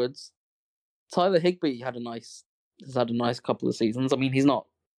 Robert Woods, Tyler Higbee has had a nice couple of seasons. I mean, he's not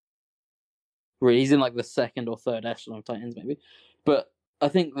really, he's in like the second or third echelon of Titans maybe, but I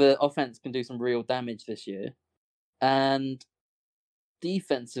think the offense can do some real damage this year. And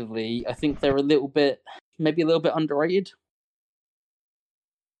defensively, I think they're maybe a little bit underrated.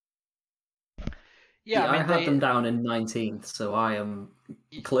 Yeah, I had them down in 19th, so I am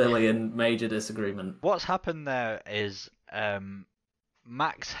clearly in major disagreement. What's happened there is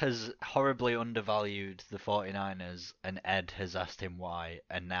Max has horribly undervalued the 49ers, and Ed has asked him why,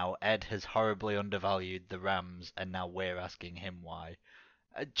 and now Ed has horribly undervalued the Rams, and now we're asking him why.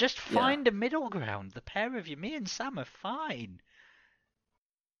 Just find a middle ground. The pair of you, me and Sam, are fine.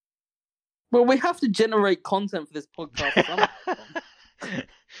 Well, we have to generate content for this podcast.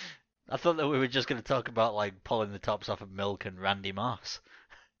 I thought that we were just going to talk about like pulling the tops off of Milk and Randy Moss.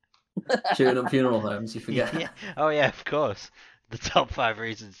 Shooting up funeral homes, you forget. Yeah. Oh yeah, of course. The top 5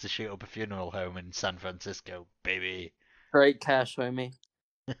 reasons to shoot up a funeral home in San Francisco, baby. Great cash, homie.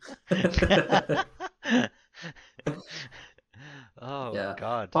 Oh yeah.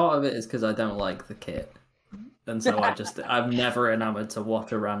 God. Part of it is because I don't like the kit. And so I'm never enamored to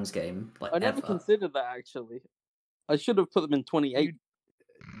watch a Rams game. Like, I never considered that, actually. I should have put them in 28.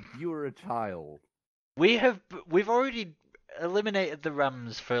 You were a child. We've already eliminated the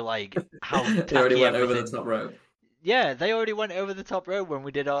Rams for like how they already went over everything. the top rope. Yeah, they already went over the top rope when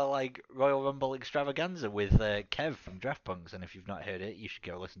we did our like Royal Rumble extravaganza with Kev from Draft Punks, and if you've not heard it, you should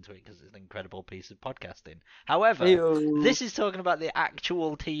go listen to it because it's an incredible piece of podcasting. However, this is talking about the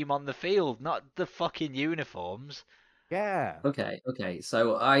actual team on the field, not the fucking uniforms. Yeah. Okay.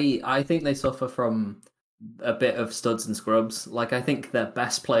 So I think they suffer from a bit of studs and scrubs. Like, I think their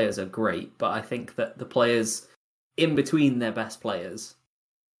best players are great, but I think that the players in between their best players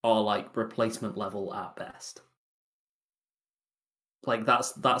are like replacement level at best. Like,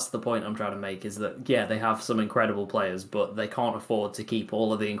 that's the point I'm trying to make, is that, yeah, they have some incredible players, but they can't afford to keep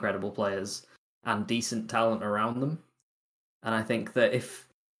all of the incredible players and decent talent around them. And I think that if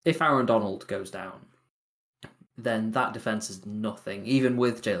Aaron Donald goes down, then that defense is nothing, even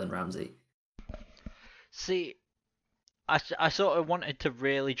with Jalen Ramsey. See, I sort of wanted to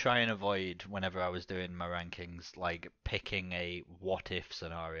really try and avoid, whenever I was doing my rankings, like, picking a what-if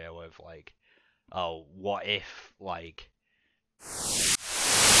scenario of, like, oh, what if, like...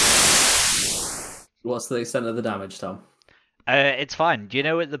 What's the extent of the damage, Tom? It's fine. Do you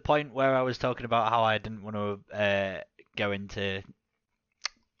know at the point where I was talking about how I didn't want to go into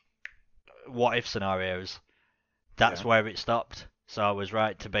what-if scenarios? That's where it stopped. So I was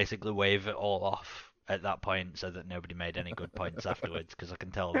right to basically wave it all off at that point so that nobody made any good points afterwards, because I can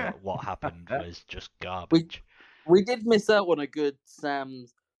tell that what happened was just garbage. We did miss out on a good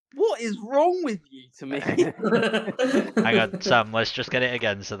Sam's What is wrong with you to me? Hang on, Sam. Let's just get it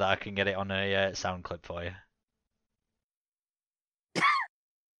again so that I can get it on a sound clip for you.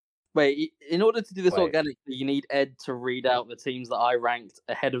 Wait, in order to do this Wait. organically, you need Ed to read out the teams that I ranked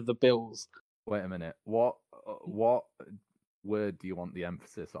ahead of the Bills. Wait a minute. What word do you want the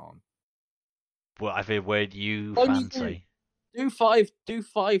emphasis on? Whatever word you Only fancy. Do five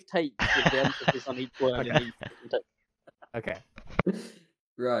takes with the emphasis on each word in each take. Okay.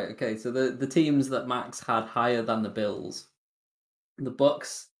 Right, okay, so the teams that Max had higher than the Bills. The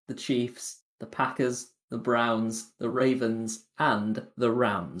Bucks, the Chiefs, the Packers, the Browns, the Ravens, and the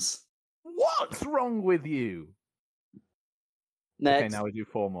Rams. What's wrong with you? Next. Okay, now we do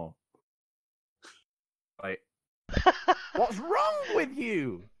 4 more. Wait. What's wrong with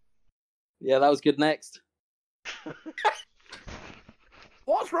you? Yeah, that was good. Next.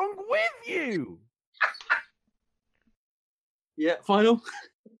 What's wrong with you? Yeah, final.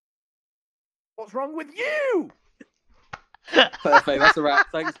 What's wrong with you? Perfect, that's a wrap.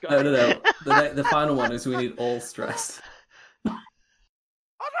 Thanks, guys. No. The final one is we need all stressed. What's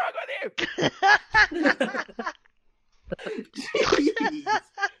wrong with you? Jeez.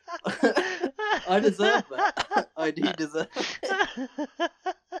 I deserve that. I do deserve it.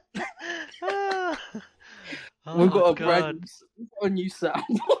 We've got a new sound.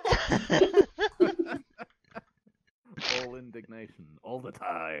 All indignation, all the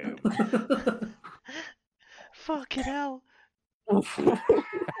time. Fucking hell.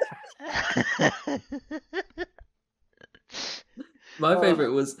 My favourite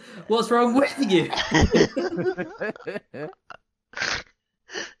was, what's wrong with you?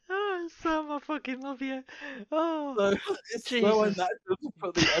 Oh, Sam, I fucking love you. Oh, So, it's Jesus. so unnatural to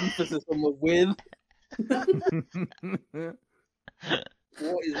put the emphasis on the with.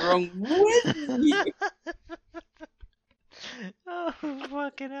 What is wrong with you? Oh,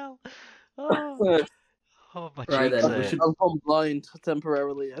 fucking hell. Oh, my Right cheeks then, we hurt. should- I've gone blind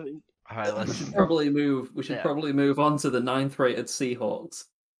temporarily, I think. Alright, We let's... should probably move. Yeah. Probably move on to the 9th rated Seahawks.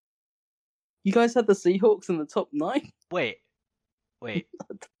 You guys had the Seahawks in the top 9? Wait.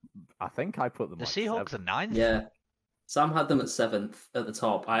 I think I put them The like Seahawks seven. are 9th? Yeah, Sam had them at 7th at the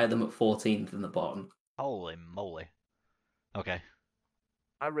top. I had them at 14th in the bottom. Holy moly. Okay.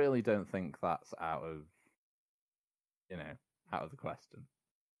 I really don't think that's out of the question.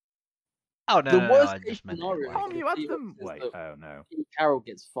 Oh, no, The no, worst I case just meant it scenario like- Tom, you had Seahawks them. is Wait, that- oh no. Pete Carroll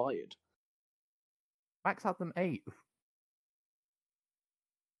gets fired. Max had them 8th.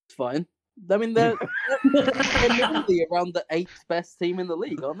 It's fine. I mean, they're normally around the 8th best team in the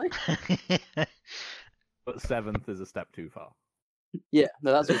league, aren't they? But 7th is a step too far. Yeah,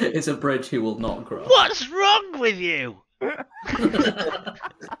 no, that's ridiculous. It's a bridge he will not cross. What's wrong with you?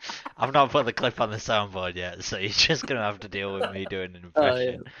 I've not put the clip on the soundboard yet, so you're just going to have to deal with me doing an Oh,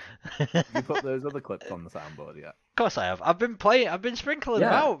 yeah. impression. You put those other clips on the soundboard yet? Of course I have. I've been sprinkling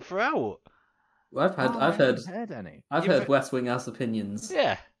them Yeah. out throughout. I've I heard haven't heard any. I've You've- heard West Wing has opinions.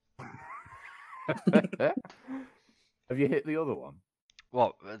 Yeah. Have you hit the other one?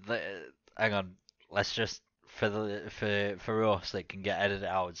 What? Hang on. Let's just for us, it can get edited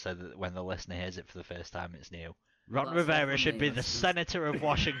out so that when the listener hears it for the first time, it's new. Ron That's Rivera definitely should be the listeners. senator of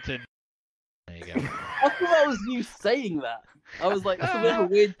Washington. There you go. I thought that was you saying that. I was like, that's a bit of a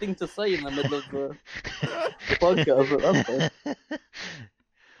weird thing to say in the middle of the podcast, but that's fine.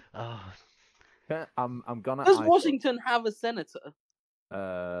 Oh, I'm gonna. Does iPhone- Washington have a senator?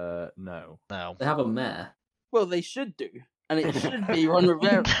 No. no. They have a mayor. Well, they should do. And it should be Ron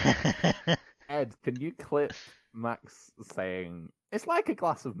Rivera. Ed, can you clip Max saying it's like a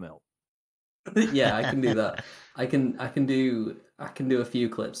glass of milk? Yeah, I can do that. I can do a few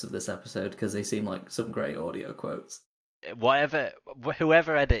clips of this episode because they seem like some great audio quotes.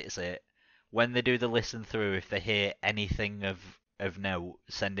 Whoever edits it, when they do the listen through, if they hear anything of note,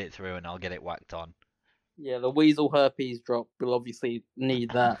 send it through and I'll get it whacked on. Yeah, the weasel herpes drop. We'll obviously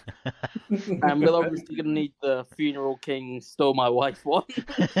need that. And we're obviously going to need the Funeral King Stole My Wife one.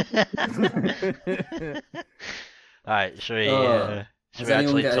 Alright, should we Does anyone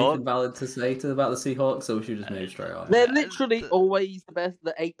actually get talk? anything valid to say about the Seahawks, or we should just move straight on? They're literally always the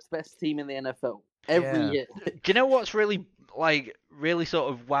 8th best team in the NFL. Every Yeah. year. Do you know what's really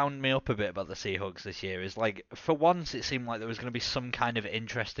sort of wound me up a bit about the Seahawks this year is like for once it seemed like there was going to be some kind of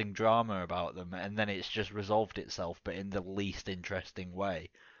interesting drama about them, and then it's just resolved itself, but in the least interesting way.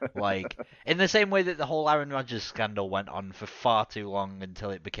 Like in the same way that the whole Aaron Rodgers scandal went on for far too long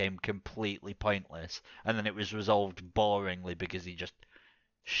until it became completely pointless, and then it was resolved boringly because he just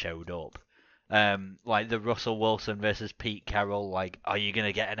showed up. Like the Russell Wilson versus Pete Carroll, like, are you going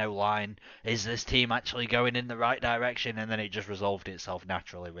to get an O-line? Is this team actually going in the right direction? And then it just resolved itself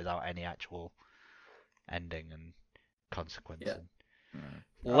naturally without any actual ending and consequence. Yeah.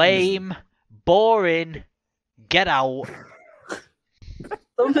 Lame, boring, get out.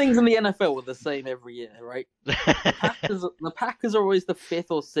 Some things in the NFL are the same every year, right? The Packers are always the 5th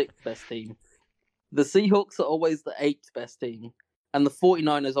or 6th best team. The Seahawks are always the 8th best team. And the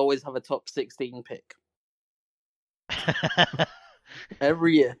 49ers always have a top 16 pick.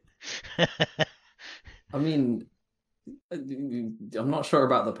 Every year. I mean, I'm not sure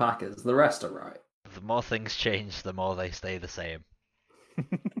about the Packers. The rest are right. The more things change, the more they stay the same.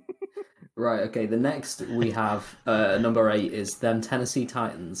 Right, okay. The next we have, number 8, is them Tennessee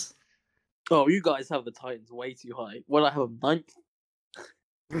Titans. Oh, you guys have the Titans way too high. Well, I have them 9th.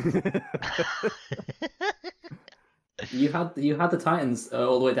 You had the Titans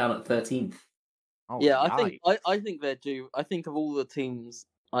all the way down at 13th. Oh, Yeah, yikes. I think they're due. I think of all the teams,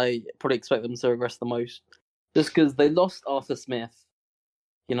 I probably expect them to regress the most. Just because they lost Arthur Smith.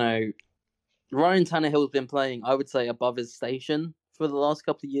 You know, Ryan Tannehill's been playing, I would say, above his station for the last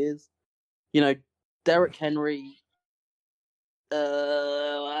couple of years. You know, Derrick Henry.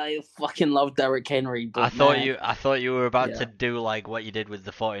 I fucking love Derrick Henry. But I thought man, you were about Yeah. to do like what you did with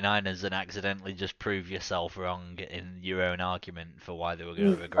the 49ers and accidentally just prove yourself wrong in your own argument for why they were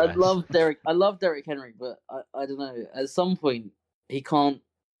going to regress. I love Derrick Henry, but I don't know. At some point, he can't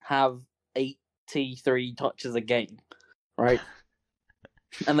have 83 touches a game, right?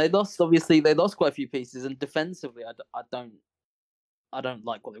 And they lost quite a few pieces, and defensively, I don't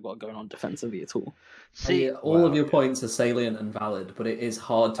like what they've got going on defensively at all. See, All of your points are salient and valid, but it is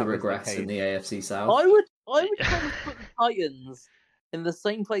hard to That was the regress in the AFC South. I would kind of put the Titans in the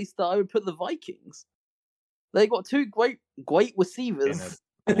same place that I would put the Vikings. They got two great receivers,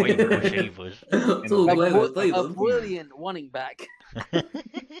 Wait, receivers. It's all a great with Cleveland. brilliant running back,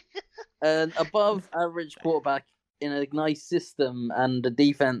 an above average quarterback in a nice system, and a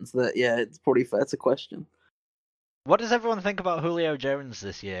defense that, yeah, it's probably fair to question. What does everyone think about Julio Jones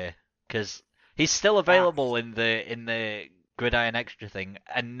this year? Because he's still available in the Gridiron Extra thing,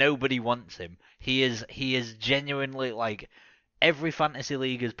 and nobody wants him. He is genuinely like every fantasy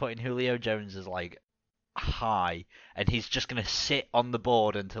league is putting Julio Jones as like high, and he's just gonna sit on the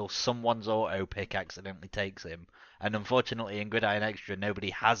board until someone's auto pick accidentally takes him. And unfortunately, in Gridiron Extra,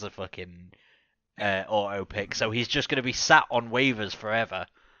 nobody has a fucking auto pick, so he's just gonna be sat on waivers forever.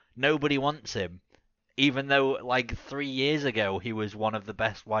 Nobody wants him. Even though, like, 3 years ago, he was one of the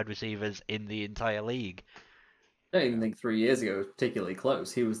best wide receivers in the entire league. I don't even think 3 years ago was particularly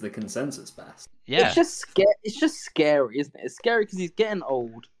close. He was the consensus best. Yeah. It's just scary, isn't it? It's scary because he's getting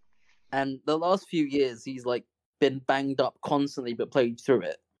old, and the last few years he's like been banged up constantly, but played through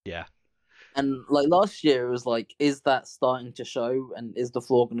it. Yeah. And like last year, it was like, is that starting to show, and is the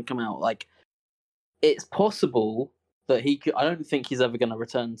floor going to come out? Like, it's possible that he could. I don't think he's ever going to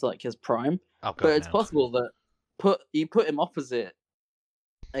return to like his prime, Oh, God, but it's no. possible that you put him opposite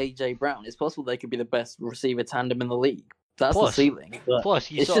AJ Brown. It's possible they could be the best receiver tandem in the league. That's Plus- the ceiling. But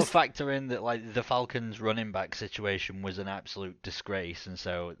Plus, you it's sort of just- factor in that like the Falcons' running back situation was an absolute disgrace, and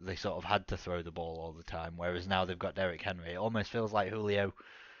so they sort of had to throw the ball all the time. Whereas now they've got Derrick Henry. It almost feels like Julio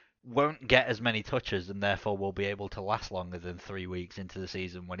won't get as many touches, and therefore will be able to last longer than 3 weeks into the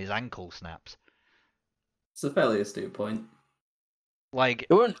season when his ankle snaps. It's a fairly astute point. Like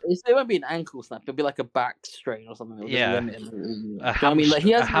It won't be an ankle snap. It'll be like a back strain or something. It'll just Yeah. limit him. a, I mean, like,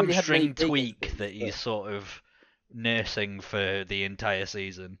 he a hasn't really had many hamstring big tweak injuries, that he's sort of nursing for the entire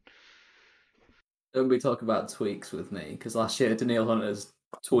season. Don't be talking about tweaks with me, because last year Daniil Hunter's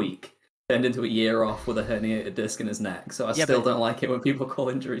tweak turned into a year off with a herniated disc in his neck, so I Yeah, still but- don't like it when people call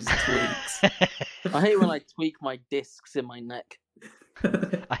injuries tweaks. I hate when I tweak my discs in my neck.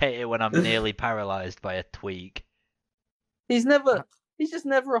 I hate it when I'm nearly paralyzed by a tweak. He's just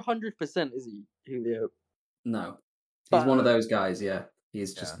never 100%, is he, Julio? No. He's But- one of those guys, yeah.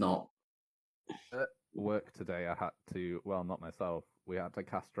 He's just not. Work today, I had to, well, not myself, we had to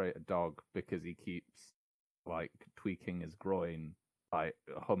castrate a dog because he keeps, like, tweaking his groin by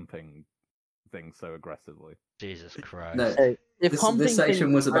humping things so aggressively. Jesus Christ. No, Hey, if This humping section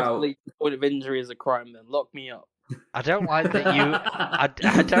things was about- actually the point of injury is a crime, then lock me up. I don't like that you. I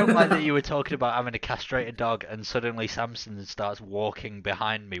don't like that you were talking about having a castrated dog, and suddenly Samson starts walking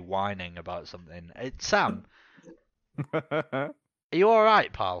behind me, whining about something. Sam, are you all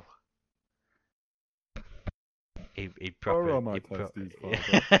right, pal? He Where are my testes,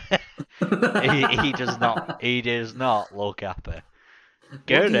 Father? he does not. He does not look happy.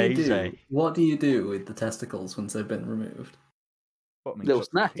 Go What do you easy. do? What do you do with the testicles once they've been removed? Put them in Little cups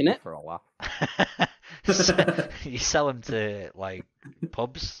of snack, tea innit? for a laugh. You sell them to like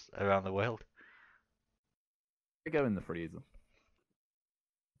pubs around the world. They go in the freezer.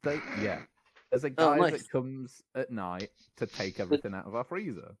 So yeah, there's a Oh, guy nice. that comes at night to take everything out of our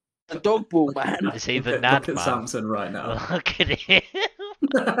freezer. A dog ball man. Is he the Look Nad at man? Samson right now. Look at him.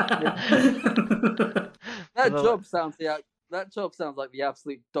 That job sounds like the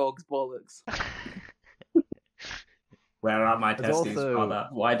absolute dog's bollocks. Where are my There's testes, also- brother?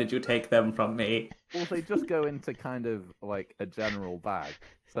 Why did you take them from me? Well, they just go into kind of like a general bag.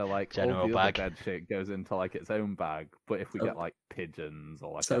 So like General all the bag. other dead shit goes into like its own bag. But if we So- get like pigeons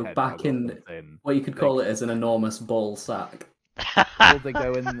or like so a hedgehog back or in- something, What you could call it is an enormous ball sack. well, they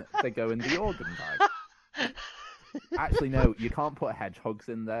go in the organ bag. Actually, no, you can't put hedgehogs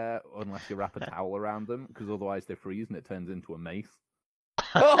in there unless you wrap a towel around them, because otherwise they freeze and it turns into a mace.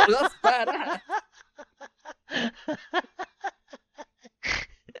 Oh, that's badass.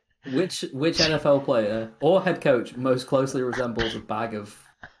 Which NFL player or head coach most closely resembles a bag of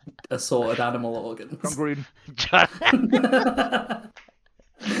assorted animal organs? John Green.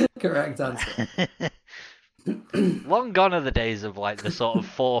 Correct answer. Long gone are the days of like the sort of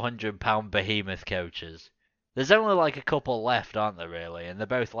 400-pound behemoth coaches. There's only like a couple left, aren't there, really? And they're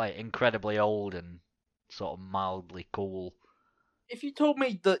both like incredibly old and sort of mildly cool. If you told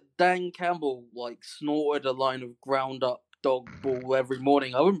me that Dan Campbell like snorted a line of ground up dog ball every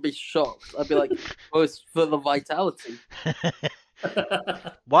morning, I wouldn't be shocked. I'd be like, oh, it's for the vitality.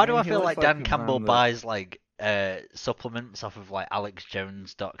 Why do I mean, I he feel looks like like Dan a Campbell man that- buys like supplements off of like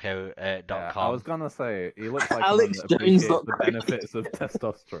alexjones.com? Yeah, I was gonna say he looks like Alex someone that Jones appreciates not the great. benefits of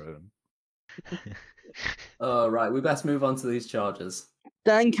testosterone. Oh, right, we best move on to these charges.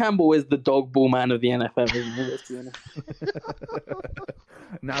 Dan Campbell is the dog ball man of the NFL, isn't he? Let's be honest.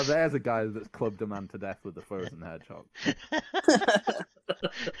 Now there's a guy that's clubbed a man to death with a frozen hedgehog.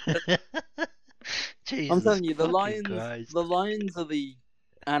 Jesus I'm telling you, the fucking Lions, Christ. the Lions are the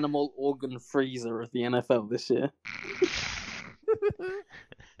animal organ freezer of the NFL this year.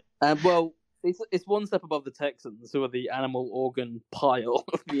 And well, it's one step above the Texans, who are the animal organ pile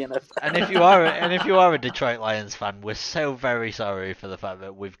of the NFL. And if you are a Detroit Lions fan, we're so very sorry for the fact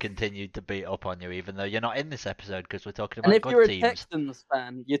that we've continued to beat up on you, even though you're not in this episode because we're talking And about if good you're a teams. Texans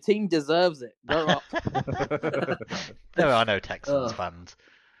fan, your team deserves it. Grow up. There are no Texans Ugh. fans,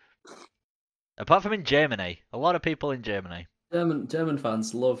 apart from in Germany. A lot of people in Germany. German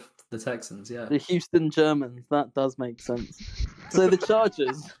fans love the Texans, yeah. The Houston Germans. That does make sense. So the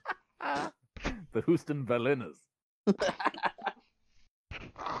Chargers. The Houston Berliners.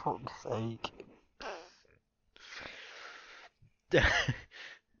 Fuck's sake.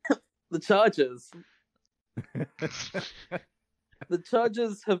 The Chargers. The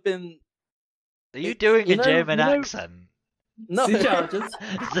Chargers have been Are you It's- doing you a know- German you know- accent? no. The Chargers.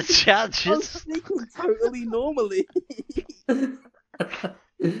 The I'm Chargers. speaking totally normally.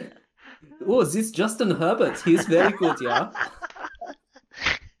 Oh, this Justin Herbert, he's very good, yeah.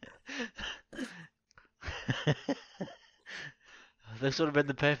 This would have been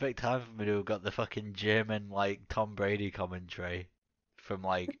the perfect time for me to have got the fucking German like Tom Brady commentary from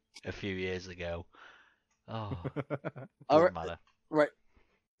like a few years ago. Oh, doesn't matter. Right.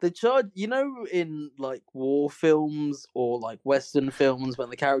 The charge, you know, in like war films or like Western films, when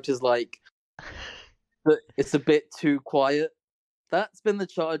the character's like, it's a bit too quiet. That's been the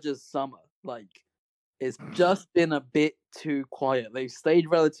Chargers' summer. Like, it's just been a bit too quiet. They've stayed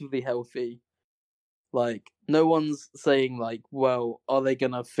relatively healthy. Like, no one's saying like, well, are they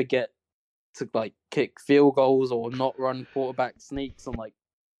gonna forget to like kick field goals or not run quarterback sneaks on like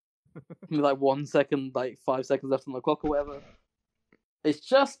 1 second, like 5 seconds left on the clock or whatever. It's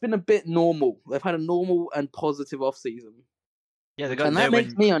just been a bit normal. They've had a normal and positive off season, Yeah, they got and that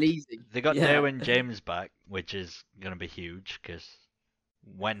makes Derwin. me uneasy. They got Yeah. Derwin James back, which is gonna be huge because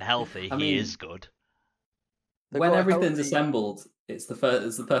when healthy, I he mean, is good. They've When got a everything's healthy- assembled, it's the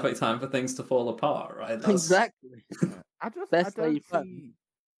perfect time for things to fall apart, right? That's- Exactly. I Best way you can.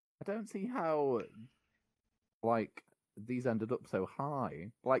 don't see how like these ended up so high.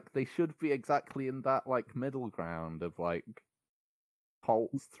 Like they should be exactly in that like middle ground of like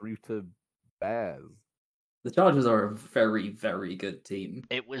Colts through to Bears. The Chargers are a very, very good team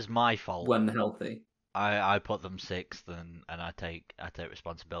It was my fault. when healthy. I put them sixth, and I take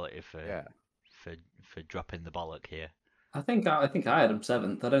responsibility for Yeah. for dropping the bollock here. I think I had them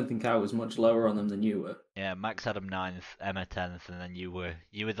seventh. I don't think I was much lower on them than you were. Yeah, Max had him 9th, Emma 10th, and then you were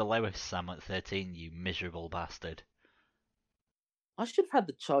the lowest, Sam, at 13. You miserable bastard. I should have had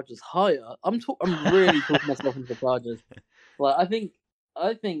the Chargers higher. I'm really talking myself into the Chargers. Like I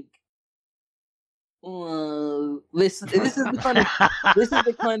think This is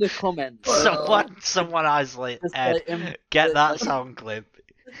the kind of comment. Someone isolate Just Ed. like, Get that sound clip.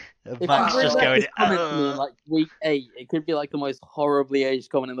 If Max you just bring going. this comment to me in like week 8, it could be like the most horribly aged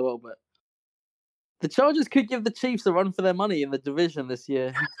comment in the world. But the Chargers could give the Chiefs a run for their money in the division this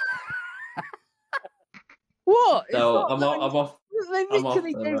year. What? It's No, not, I'm off. They I'm off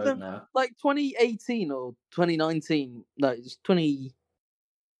literally the gave road them now. like 2018 or 2019. No, it's 20.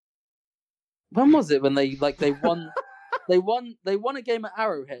 When was it when they won? they won a game at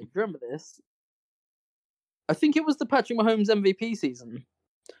Arrowhead. Do you remember this? I think it was the Patrick Mahomes MVP season.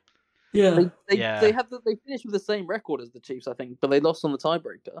 Yeah, They Yeah. they finished with the same record as the Chiefs, I think, but they lost on the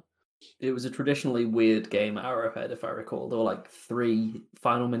tiebreaker. it was a traditionally weird game at Arrowhead, if I recall. There were like 3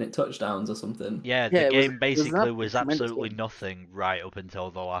 final minute touchdowns or something. Yeah, Yeah, the it was- game it was basically an was tremendous absolutely game. nothing right up until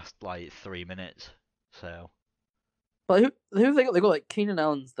the last like 3 minutes. So But who have they got? They got like Keenan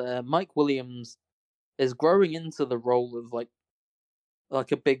Allen's there. Mike Williams is growing into the role of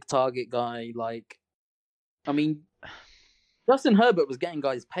like a big target guy. Like, I mean, Justin Herbert was getting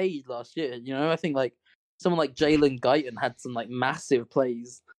guys paid last year. You know, I think like someone like Jalen Guyton had some like massive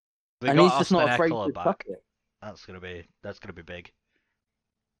plays, they and got he's just Austin not afraid Eckler to back. chuck it. That's gonna be big.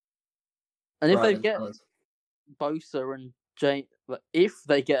 And if Right they then, get fellas. Bosa and Jay, if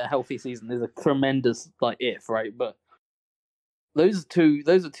they get a healthy season, there's a tremendous like if, right? But those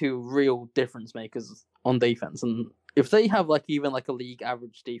are two real difference makers on defense, and if they have like even like a league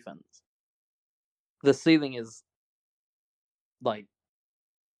average defense, the ceiling is like,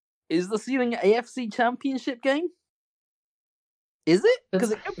 is the ceiling an AFC Championship game? Is it?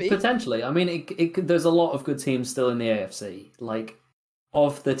 Because it could be. Potentially. I mean, there's a lot of good teams still in the AFC. Like,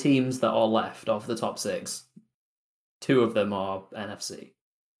 of the teams that are left of the top 6, 2 of them are NFC.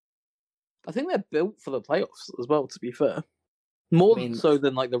 I think they're built for the playoffs as well. To be fair, more I mean, so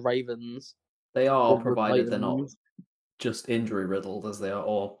than like the Ravens. They are, or the provided they're not Titans. just injury riddled as they are,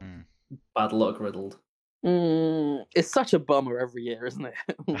 or Mm. bad luck riddled. It's such a bummer every year, isn't it?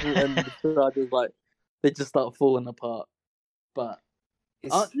 When the Chargers like they just start falling apart. But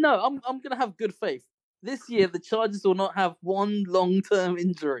no, I'm gonna have good faith. This year, the Chargers will not have one long-term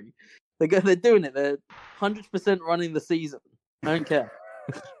injury. They're doing it. They're 100% running the season. I don't care.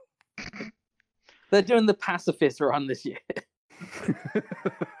 They're doing the pacifist run this year.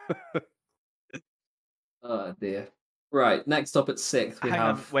 Oh dear. Right, next up at 6th we Hang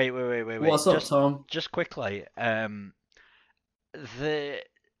have. on, wait. What's up, Tom? Just quickly, I've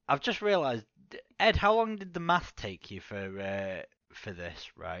just realised, Ed, how long did the math take you for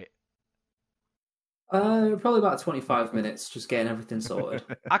this, right? Probably about 25 minutes, just getting everything sorted.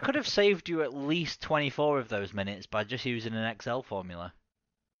 I could have saved you at least 24 of those minutes by just using an Excel formula.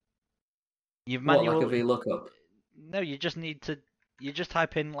 You've What, like a manually. VLOOKUP? No, you just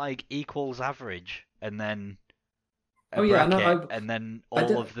type in like equals average and then a bracket and then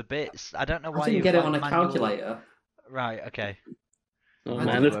all of the bits. I don't know why I didn't you get it on a calculator. Right, okay. Oh I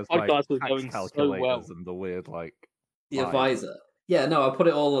man, think this There's, podcast was tax going so calculators well. and the weird like The Right. advisor. Yeah, no, I put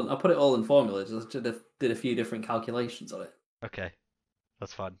it all in formula. Just did a few different calculations on it. Okay.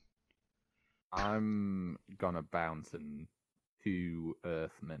 That's fine. I'm gonna bounce in 2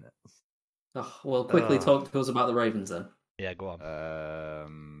 Earth minutes. Oh, well, quickly talk to us about the Ravens then. Yeah, go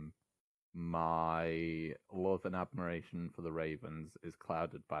on. My love and admiration for the Ravens is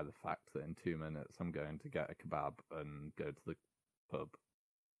clouded by the fact that in 2 minutes I'm going to get a kebab and go to the pub.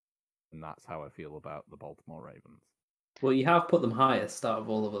 And that's how I feel about the Baltimore Ravens. Well, you have put them highest out of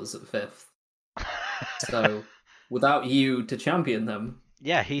all of us at 5th. So, without you to champion them,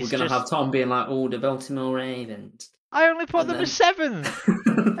 yeah, we're going to have Tom being like, oh, the Baltimore Ravens. I only put them as 7th.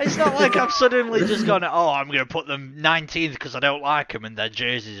 It's not like I've suddenly just gone, I'm going to put them 19th because I don't like them and their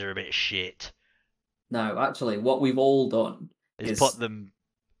jerseys are a bit shit. No, actually, what we've all done Is is put them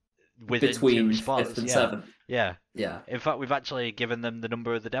within between 2 spots. 5th and yeah. 7th. Yeah. Yeah. In fact, we've actually given them the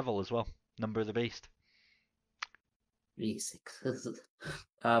number of the devil as well. Number of the beast.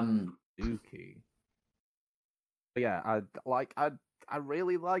 Dookie. But yeah, I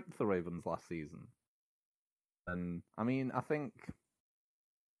really liked the Ravens last season. And I mean, I think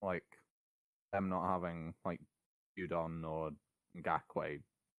like them not having like Judon or Ngakwe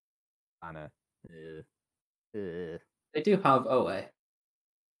kinda They do have Owe.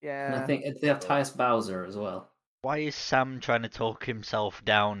 yeah. And I think they have Tyus Bowser as well. Why is Sam trying to talk himself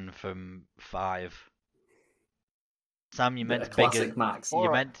down from 5? Sam, you meant to classic Max.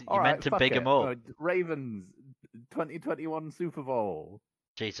 You meant to big him up. Ravens 2021 Super Bowl.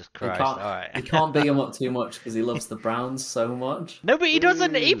 Jesus He Christ! can't, All right. he can't big him up too much because he loves the Browns so much. No, but he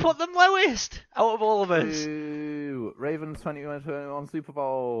doesn't. He Ooh. put them lowest out of all of us. Ooh, Ravens 21 Super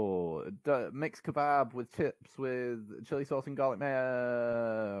Bowl. Mixed kebab with chips with chili sauce and garlic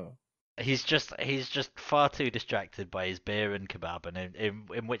mayo. He's just far too distracted by his beer and kebab, and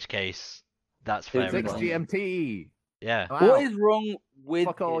in which case, that's fair It's 6 enough. GMT. Yeah. Wow. What is wrong with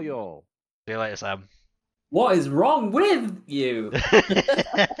Fuck all him? y'all. See you later, Sam. What is wrong with you?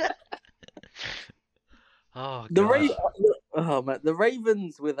 Oh The god. man, the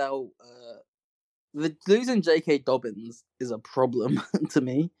Ravens without losing J.K. Dobbins is a problem to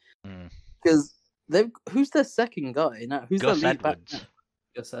me Mm. because who's their second guy now? Who's Gus their lead back Edwards. now?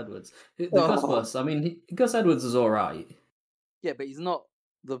 Gus Edwards. The Gus Bus. I mean, Gus Edwards is all right. Yeah, but he's not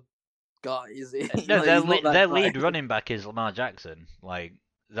the guy, is he? No, Like, their he's not that their guy. lead running back is Lamar Jackson. Like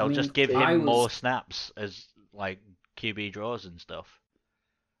they'll mean, just give I him more was- snaps as like QB draws and stuff.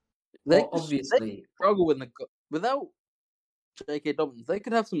 They Well, obviously, struggle without J.K. Dobbins. They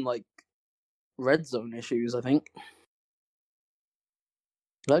could have some like red zone issues. I think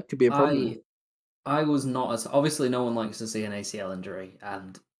that could be a problem. I was not as obviously no one likes to see an ACL injury,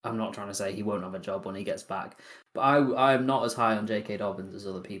 and I'm not trying to say he won't have a job when he gets back, but I'm not as high on J.K. Dobbins as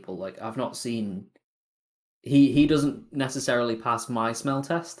other people. Like I've not seen he doesn't necessarily pass my smell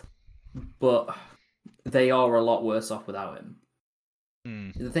test, but they are a lot worse off without him.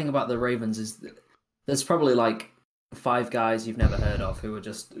 Mm. The thing about the Ravens is that there's probably like 5 guys you've never heard of who are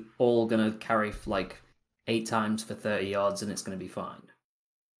just all gonna carry like 8 times for 30 yards, and it's gonna be fine.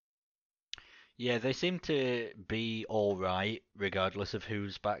 Yeah, they seem to be all right, regardless of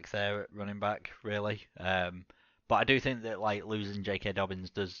who's back there at running back, really. But I do think that like losing J.K.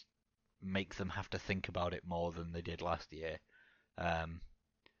 Dobbins does make them have to think about it more than they did last year. I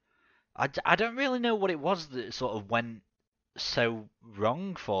don't really know what it was that sort of went so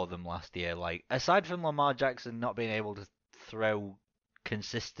wrong for them last year. Like aside from Lamar Jackson not being able to throw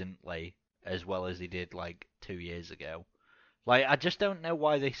consistently as well as he did like 2 years ago. Like, I just don't know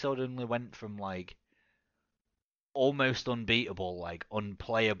why they suddenly went from, like, almost unbeatable, like,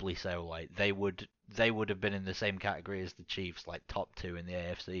 unplayably so, like, they would have been in the same category as the Chiefs, like, top 2 in the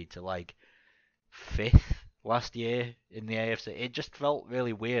AFC, to, like, 5th last year in the AFC. It just felt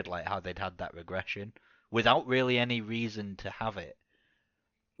really weird, like, how they'd had that regression, without really any reason to have it.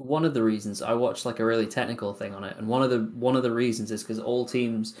 One of the reasons I watched like a really technical thing on it, and one of the reasons is because all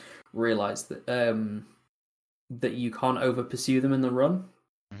teams realized that that you can't over pursue them in the run,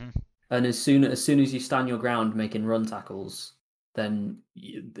 and as soon as you stand your ground making run tackles, then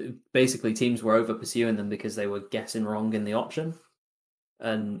basically teams were over pursuing them because they were guessing wrong in the option.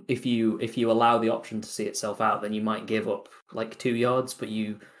 And if you allow the option to see itself out, then you might give up like 2 yards, but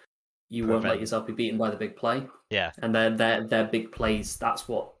you won't let yourself be beaten by the big play. Yeah. And their big plays, that's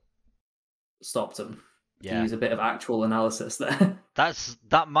what stopped them. Yeah. To use a bit of actual analysis there.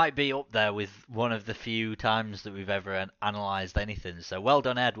 That might be up there with one of the few times that we've ever analysed anything. So well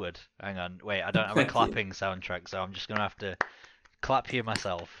done, Edward. Hang on, wait, I don't have a clapping soundtrack, so I'm just gonna have to clap you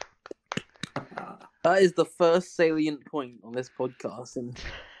myself. That is the first salient point on this podcast in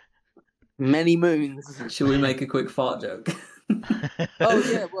many moons. Should we make a quick fart joke? Oh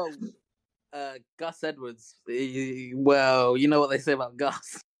yeah, well, Gus Edwards. Well, you know what they say about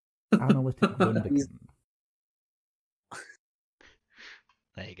Gus. Analytic Wunderkind.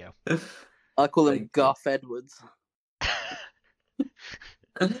 There you go. I call him Garth Edwards.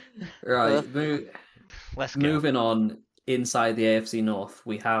 Right, Let's go. moving on. Inside the AFC North,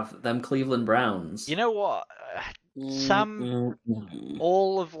 we have them Cleveland Browns. You know what? Sam,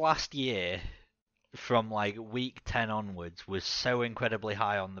 all of last year, from like week 10 onwards, was so incredibly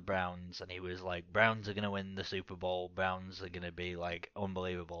high on the Browns, and he was like, Browns are going to win the Super Bowl, Browns are going to be like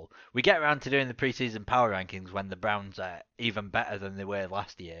unbelievable. We get around to doing the preseason power rankings when the Browns are even better than they were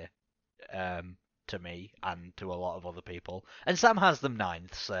last year, to me and to a lot of other people. And Sam has them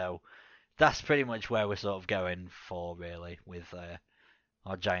 9th, so that's pretty much where we're sort of going for, really, with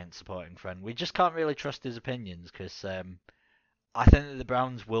our giant supporting friend. We just can't really trust his opinions, because I think that the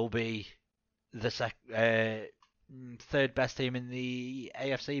Browns will be the third best team in the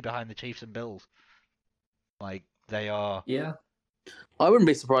AFC behind the Chiefs and Bills. Like, they are... Yeah. I wouldn't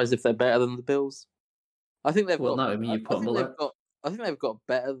be surprised if they're better than the Bills. I think they've Well, got... no, I mean, you put them I think they've got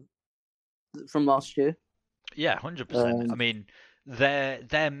better from last year. Yeah, 100%. I mean,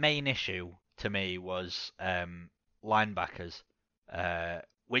 their main issue to me was linebackers,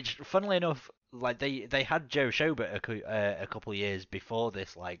 which, funnily enough, like they had Joe Schobert a couple of years before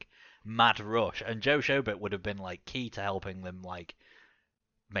this like mad rush, and Joe Schobert would have been like key to helping them like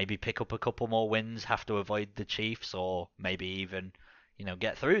maybe pick up a couple more wins, have to avoid the Chiefs, or maybe even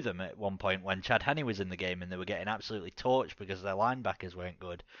get through them at one point when Chad Henne was in the game and they were getting absolutely torched because their linebackers weren't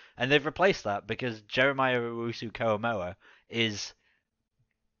good. And they've replaced that because Jeremiah Owusu-Koramoah is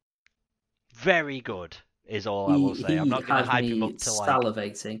very good, is all I will say. I'm not going to hype him up to like...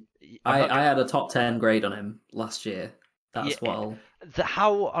 salivating. I had a top 10 grade on him last year. That's what I'll...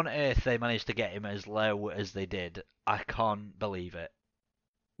 How on earth they managed to get him as low as they did, I can't believe it.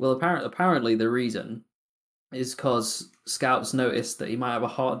 Well, apparently the reason is because scouts noticed that he might have a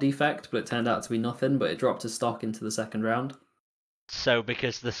heart defect, but it turned out to be nothing, but it dropped his stock into the second round. So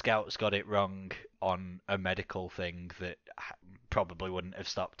because the scouts got it wrong on a medical thing that probably wouldn't have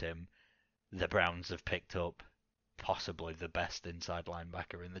stopped him, the Browns have picked up possibly the best inside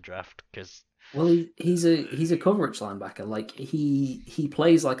linebacker in the draft. Well, he's a coverage linebacker. Like he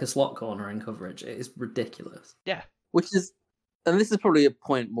plays like a slot corner in coverage. It is ridiculous. Yeah, and this is probably a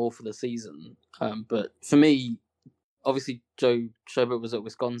point more for the season. But for me, obviously Joe Schobert was at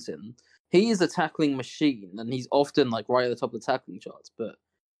Wisconsin. He is a tackling machine, and he's often like right at the top of the tackling charts. But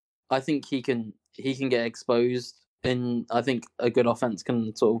I think he can get exposed, and I think a good offense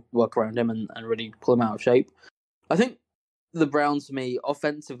can sort of work around him and really pull him out of shape. I think the Browns, for me,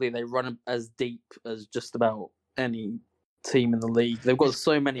 offensively, they run as deep as just about any team in the league. They've got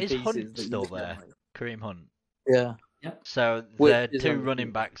so many pieces. Hunt still there? Kareem Hunt. Yeah. Yep. So their two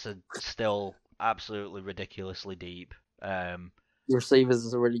running backs are still absolutely ridiculously deep. The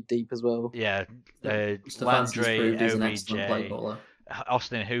receivers are really deep as well. Yeah. Landry, OBJ, an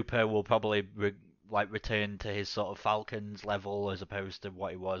Austin Hooper will probably return to his sort of Falcons level as opposed to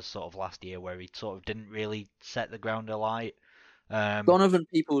what he was sort of last year, where he sort of didn't really set the ground alight. Donovan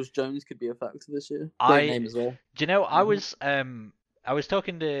Peoples-Jones could be a factor this year. Great name as well. Do you know, I was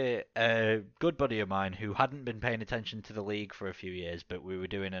talking to a good buddy of mine who hadn't been paying attention to the league for a few years, but we were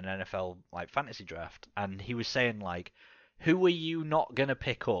doing an NFL fantasy draft, and he was saying who are you not gonna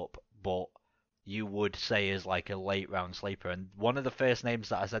pick up, but you would say is like a late round sleeper? And one of the first names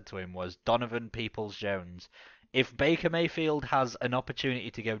that I said to him was Donovan Peoples-Jones. If Baker Mayfield has an opportunity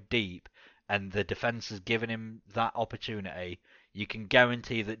to go deep, and the defense has given him that opportunity, you can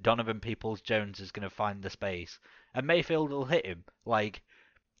guarantee that Donovan Peoples-Jones is going to find the space. And Mayfield will hit him.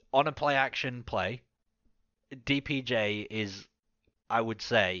 On a play-action play, DPJ is, I would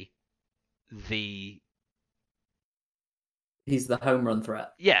say, he's the home run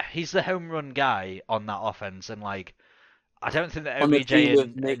threat. Yeah, he's the home run guy on that offense. And, I don't think that on OBJ the team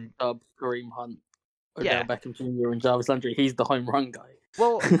with Nick Chubb, Kareem Hunt, Odell Beckham Jr. and Jarvis Landry, he's the home run guy.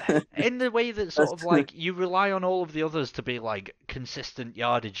 Well, in the way that sort of you rely on all of the others to be consistent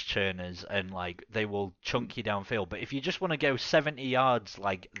yardage churners and they will chunk you downfield. But if you just want to go 70 yards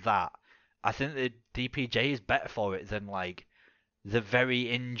like that, I think the DPJ is better for it than the very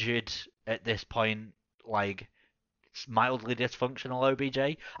injured at this point, mildly dysfunctional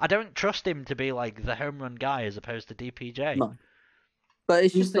OBJ. I don't trust him to be the home run guy as opposed to DPJ. No, but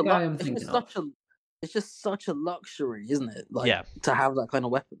it's just the guy I'm thinking of. It's just such a luxury, isn't it? Yeah. To have that kind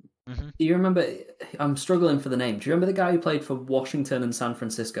of weapon. Mm-hmm. Do you remember? I'm struggling for the name. Do you remember the guy who played for Washington and San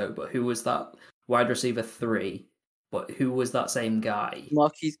Francisco, but who was that wide receiver 3? But who was that same guy?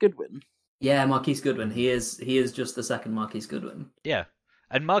 Marquise Goodwin. Yeah, Marquise Goodwin. He is just the second Marquise Goodwin. Yeah,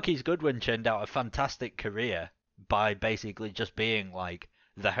 and Marquise Goodwin churned out a fantastic career by basically just being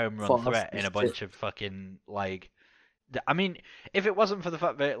the home run threat in a bunch of fucking I mean, if it wasn't for the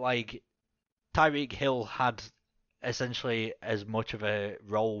fact that Tyreek Hill had essentially as much of a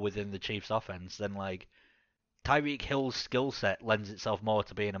role within the Chiefs' offense, then Tyreek Hill's skill set lends itself more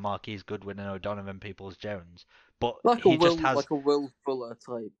to being a Marquise Goodwin and O'Donovan Peoples-Jones. But he just has a Will Fuller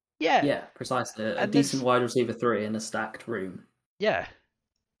type. Yeah, precisely. A decent wide receiver 3 in a stacked room. Yeah.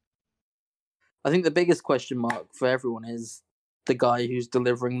 I think the biggest question mark for everyone is the guy who's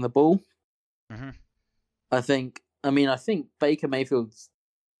delivering the ball. Mm-hmm. I think Baker Mayfield's,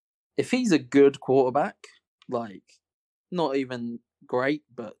 if he's a good quarterback, not even great,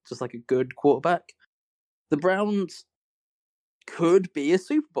 but just a good quarterback, the Browns could be a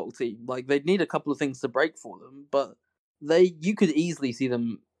Super Bowl team. They'd need a couple of things to break for them, but you could easily see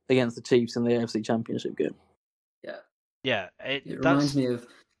them against the Chiefs in the AFC Championship game. Yeah. Yeah. It reminds me of...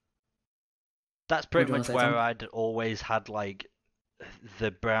 That's pretty much where I'd always had,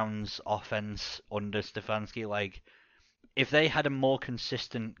 the Browns' offense under Stefanski. If they had a more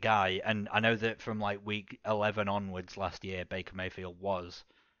consistent guy, and I know that from week 11 onwards last year, Baker Mayfield was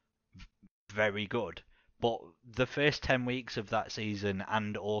very good, but the first 10 weeks of that season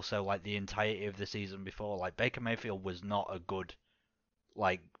and also the entirety of the season before, Baker Mayfield was not a good,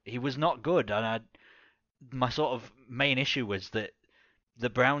 he was not good, and my sort of main issue was that the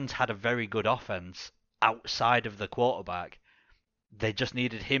Browns had a very good offense outside of the quarterback, they just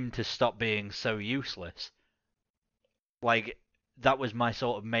needed him to stop being so useless. Like, that was my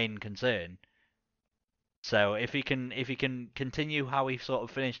sort of main concern. So if he can continue how he sort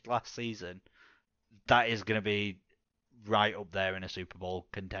of finished last season, that is going to be right up there in a Super Bowl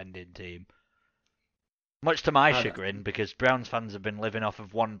contending team. Much to my chagrin, because Browns fans have been living off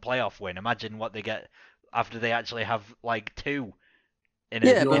of one playoff win. Imagine what they get after they actually have like two in a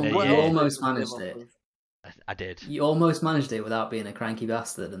year. You almost managed it. I did. You almost managed it without being a cranky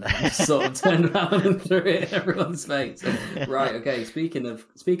bastard, and then just sort of turned around and threw it in everyone's face. Right, okay. Speaking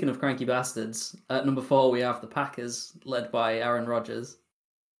of cranky bastards, at number 4 we have the Packers, led by Aaron Rodgers.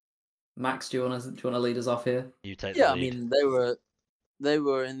 Max, do you want to lead us off here? You take the lead. I mean they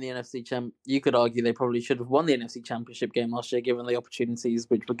were in the NFC champ. You could argue they probably should have won the NFC Championship game last year, given the opportunities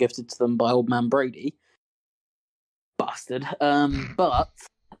which were gifted to them by old man Brady. Bastard. But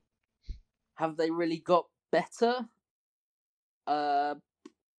have they really got better?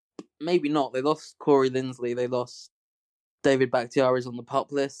 Maybe not. They lost Corey Linsley. They lost David Bakhtiari's on the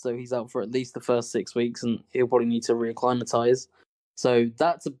PUP list, so he's out for at least the first 6 weeks, and he'll probably need to reacclimatise. So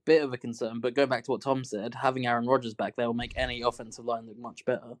that's a bit of a concern. But going back to what Tom said, having Aaron Rodgers back there will make any offensive line look much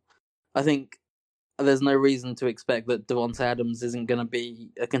better. I think there's no reason to expect that Devontae Adams isn't going to be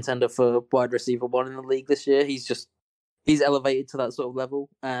a contender for wide receiver 1 in the league this year. He's elevated to that sort of level,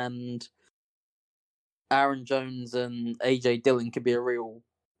 and Aaron Jones and AJ Dillon could be a real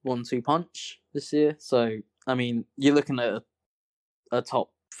 1-2 punch this year. So, I mean, you're looking at a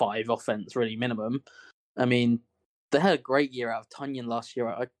top 5 offense, really, minimum. I mean, they had a great year out of Tunyon last year.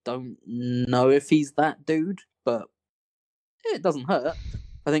 I don't know if he's that dude, but it doesn't hurt.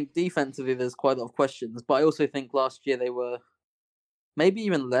 I think defensively there's quite a lot of questions, but I also think last year they were maybe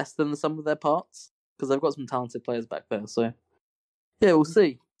even less than the sum of their parts, because they've got some talented players back there. So, yeah, we'll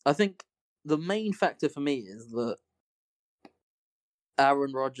see. I think the main factor for me is that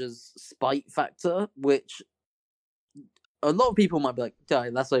Aaron Rodgers' spite factor, which a lot of people might be like,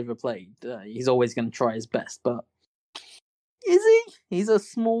 that's overplayed. He's always going to try his best, but is he? He's a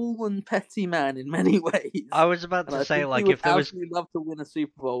small and petty man in many ways. I was about to say, like, if there was, love to win a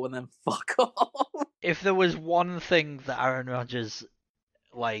Super Bowl and then fuck off. If there was one thing that Aaron Rodgers,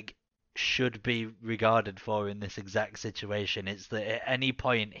 like, should be regarded for in this exact situation, it's that at any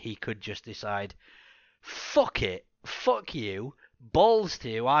point he could just decide, fuck it, fuck you, balls to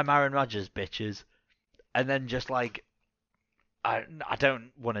you, I'm Aaron Rodgers, bitches, and then just, like, I don't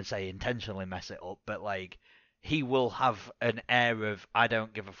want to say intentionally mess it up, but, like, he will have an air of I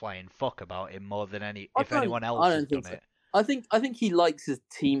don't give a flying fuck about him more than anyone else has done it. I think he likes his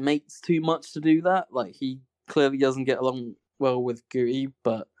teammates too much to do that. Like, he clearly doesn't get along well with Gui,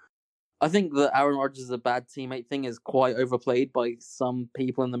 but I think that Aaron Rodgers is a bad teammate thing is quite overplayed by some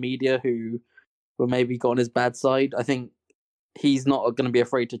people in the media who were maybe got on his bad side. I think he's not going to be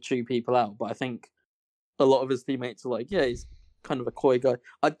afraid to chew people out, but I think a lot of his teammates are like, yeah, he's kind of a coy guy.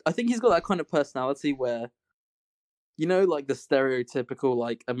 I think he's got that kind of personality where, you know, like the stereotypical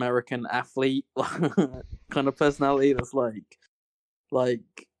like American athlete kind of personality that's like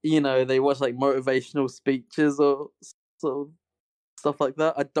you know, they watch like motivational speeches or sort of stuff like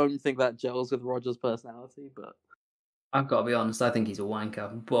that. I don't think that gels with Rodgers' personality, but I've got to be honest, I think he's a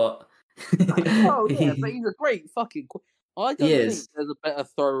wanker, but oh yeah, but he's a great fucking I don't think there's a better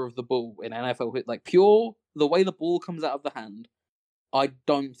thrower of the ball in NFL. Like, pure, the way the ball comes out of the hand, I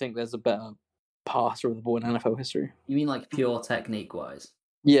don't think there's a better passer of the ball in NFL history. You mean like pure technique-wise?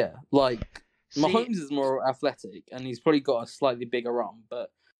 Yeah, like, Mahomes is more athletic, and he's probably got a slightly bigger arm,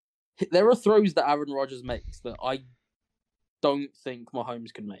 but there are throws that Aaron Rodgers makes that I don't think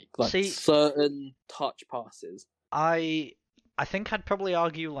Mahomes can make. Like, certain touch passes. I think I'd probably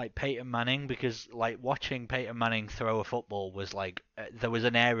argue like Peyton Manning, because like watching Peyton Manning throw a football was like there was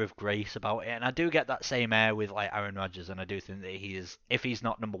an air of grace about it, and I do get that same air with like Aaron Rodgers, and I do think that he is, if he's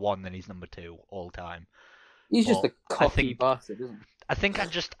not number 1, then he's number 2 all time. He's just a cocky bastard, isn't he? I think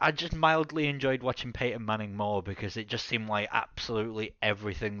I just mildly enjoyed watching Peyton Manning more, because it just seemed like absolutely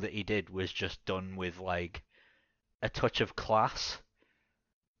everything that he did was just done with like a touch of class.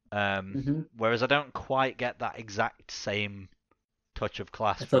 Whereas I don't quite get that exact same touch of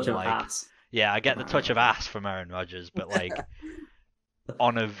class from like ass. Yeah, I get the touch of ass from Aaron Rodgers, but like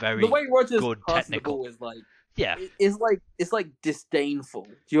on a very the way Rodgers good technical is like, yeah, it's like disdainful.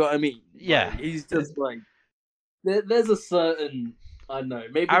 Do you know what I mean? Yeah, like, he's just like there's a certain, I don't know,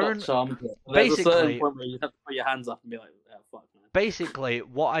 maybe Aaron, not charm, but there's a certain point where you have to put your hands up and be like, yeah, fuck, man. Basically,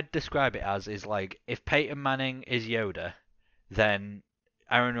 what I'd describe it as is like, if Peyton Manning is Yoda, then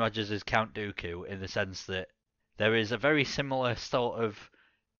Aaron Rodgers is Count Dooku, in the sense that there is a very similar sort of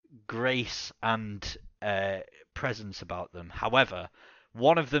grace and presence about them. However,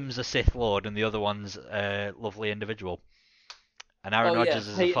 one of them's a Sith Lord and the other one's a lovely individual. And Aaron Rodgers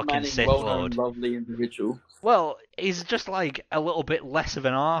is a Peyton fucking Manning, Sith well-known, Lord. lovely individual. Well, he's just like a little bit less of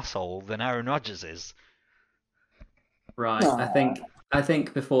an arsehole than Aaron Rodgers is. Right. I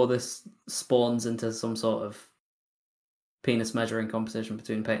think before this spawns into some sort of penis measuring competition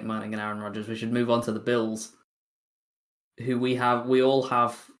between Peyton Manning and Aaron Rodgers, we should move on to the Bills, who we all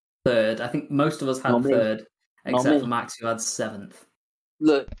have third. I think most of us had third, except for Max, who had seventh.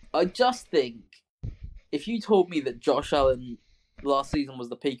 Look, I just think if you told me that Josh Allen last season was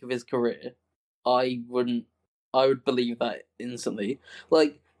the peak of his career, I would believe that instantly.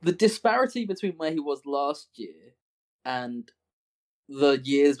 Like, the disparity between where he was last year and the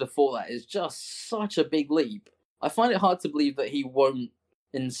years before that is just such a big leap. I find it hard to believe that he won't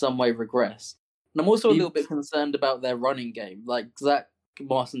in some way regress. And I'm also a little bit concerned about their running game. Like, Zach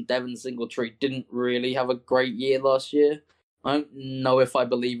Moss and Devin Singletary didn't really have a great year last year. I don't know if I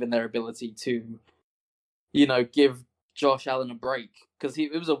believe in their ability to, give Josh Allen a break, because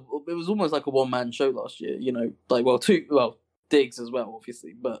it was almost like a one-man show last year. Diggs as well,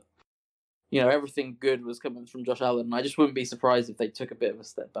 obviously, but everything good was coming from Josh Allen, and I just wouldn't be surprised if they took a bit of a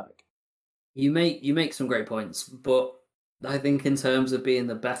step back. You make some great points, but I think in terms of being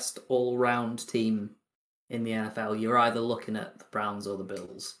the best all-round team in the NFL, you're either looking at the Browns or the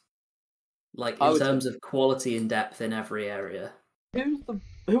Bills. Like, in terms of quality and depth in every area. Who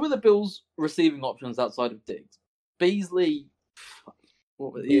are the Bills' receiving options outside of Diggs? Beasley.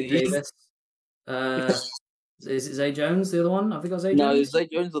 What was Davis. Is it Zay Jones the other one? I think it was Zay Jones. No, Zay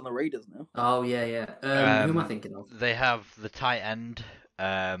Jones on the Raiders now. Oh yeah. Who am I thinking of? They have the tight end,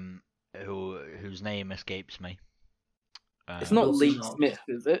 whose name escapes me. It's not Lee Smith,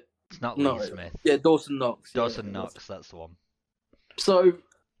 is it? It's not Lee Smith. Yeah, Dawson Knox. Dawson Knox, that's the one. So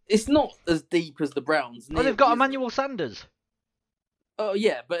it's not as deep as the Browns. Oh, they've got Emmanuel Sanders. Oh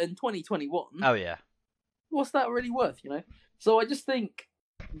yeah, but in 2021. Oh yeah. What's that really worth? So I just think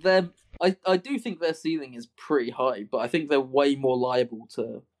I do think their ceiling is pretty high, but I think they're way more liable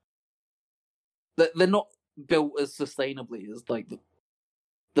to. They're not built as sustainably as like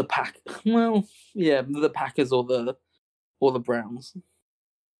the pack. Well, yeah, the Packers or the Browns.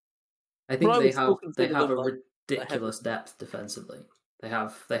 I think they have a ridiculous depth defensively. They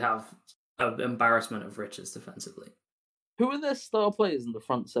have an embarrassment of riches defensively. Who are their star players in the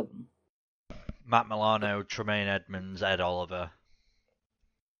front seven? Matt Milano, Tremaine Edmonds, Ed Oliver.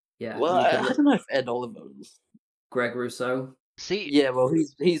 Yeah. Well, I don't know if Ed Oliver is. Greg Rousseau. See, yeah, well,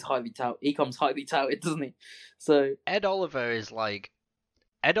 he's highly touted. He comes highly touted, doesn't he? So Ed Oliver is one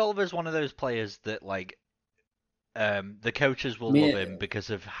of those players that the coaches will love him because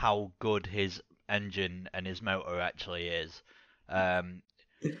of how good his engine and his motor actually is.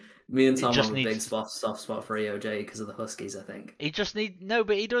 Me and Tom have a big soft spot for EOJ because of the Huskies, I think.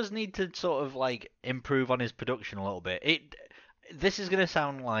 But he does need to sort of improve on his production a little bit. This is gonna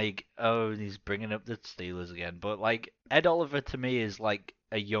sound like, oh, he's bringing up the Steelers again, but Ed Oliver to me is like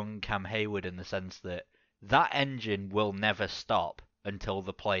a young Cam Hayward in the sense that engine will never stop until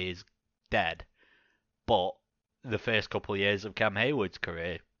the play is dead. But the first couple of years of Cam Hayward's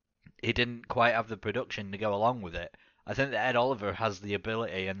career, he didn't quite have the production to go along with it. I think that Ed Oliver has the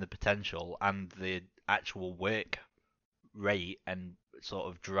ability and the potential and the actual work rate and sort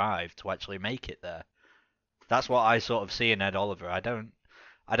of drive to actually make it there. That's what I sort of see in Ed Oliver. I don't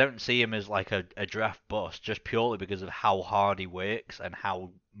see him as like a draft bust just purely because of how hard he works and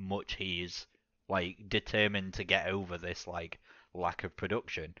how much he's determined to get over this lack of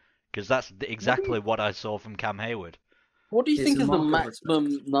production. Because that's exactly what I saw from Cam Hayward. What do you think is the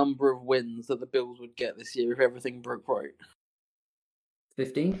maximum number of wins that the Bills would get this year if everything broke right?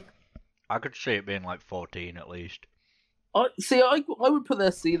 15? I could see it being 14 at least. I would put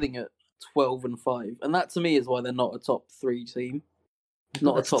their ceiling at 12-5, and that to me is why they're not a top 3 team.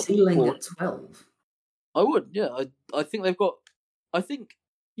 Not a top ceiling 4. At 12. I would, yeah. I think they've got. I think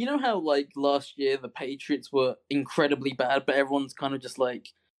you know how last year the Patriots were incredibly bad, but everyone's kind of just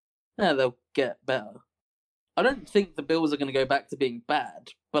they'll get better. I don't think the Bills are going to go back to being bad,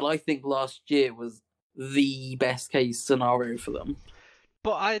 but I think last year was the best case scenario for them.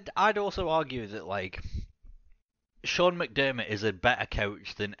 But I'd also argue that Sean McDermott is a better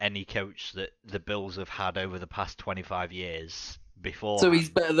coach than any coach that the Bills have had over the past 25 years before. So he's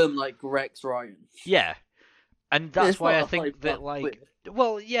better than Rex Ryan. Yeah. And that's why I think that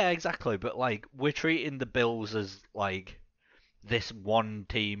well, yeah, exactly, but we're treating the Bills as this one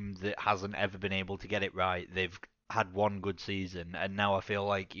team that hasn't ever been able to get it right. They've had one good season, and now I feel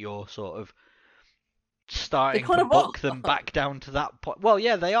like you're sort of starting kind to of buck are. them back down to that point. Well,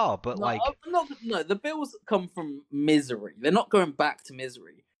 yeah, they are, but No, like, I'm not. No, the Bills come from misery. They're not going back to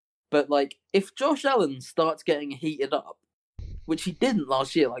misery. But like, if Josh Allen starts getting heated up, which he didn't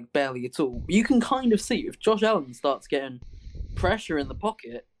last year, like barely at all, you can kind of see if Josh Allen starts getting pressure in the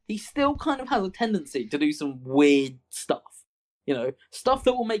pocket, he still kind of has a tendency to do some weird stuff. You know, stuff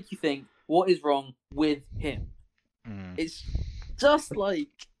that will make you think, what is wrong with him? It's just like,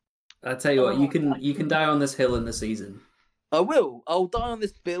 I tell you what, Oh, you can die on this hill in the season. I will. I'll die on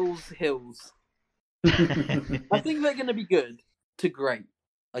this Bills hills. I think they're going to be good to great.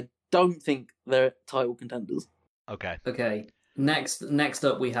 I don't think they're title contenders. okay. Okay. Next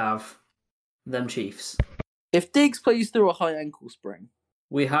up we have them Chiefs. If Diggs plays through a high ankle sprain,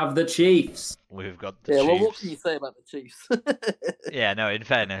 We have the Chiefs. We've got the yeah. Chiefs. Well, what can you say about the Chiefs? Yeah, no, in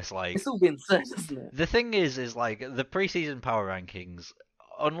fairness, like, It's all been said, isn't it? the thing is like, the preseason power rankings,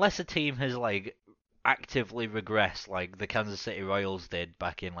 unless a team has, like, actively regressed, like the Kansas City Royals did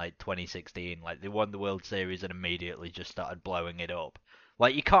back in, like, 2016, like, they won the World Series and immediately just started blowing it up.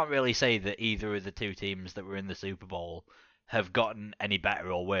 Like, you can't really say that either of the two teams that were in the Super Bowl have gotten any better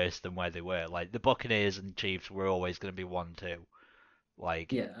or worse than where they were. Like, the Buccaneers and Chiefs were always going to be 1-2.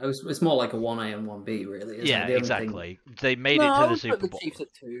 Like, Yeah, it's more like a 1A and 1B, really. Isn't yeah, it? The only exactly. They made No, it I to the would Super put the Bowl. Chiefs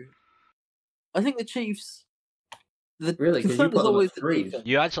at 2. I think the Chiefs. The Really? 'Cause you concern put is them at always the 3. defense.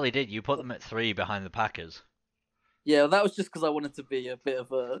 You actually did. You put them at 3 behind the Packers. Yeah, well, that was just because I wanted to be a bit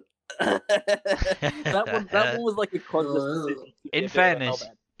of a. that one was like a conscious decision. to be a In bit of a fairness,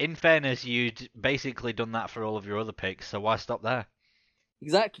 hellbent. in fairness, you'd basically done that for all of your other picks, so why stop there?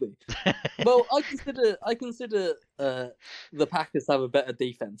 Exactly. Well, I consider the Packers have a better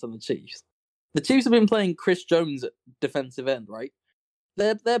defense than the Chiefs. The Chiefs have been playing Chris Jones at defensive end, right?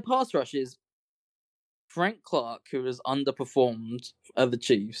 Their pass rush is Frank Clark, who has underperformed at the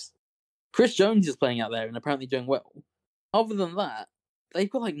Chiefs. Chris Jones is playing out there and apparently doing well. Other than that, they've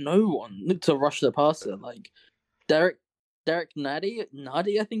got like no one to rush the passer. Like Derek Nady,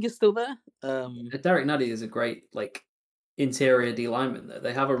 I think is still there. Derek Nady is a great interior D lineman. Though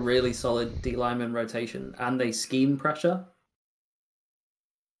they have a really solid D lineman rotation, and they scheme pressure.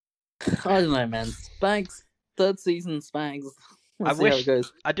 I don't know, man. Spags, third season Spags. We'll see how it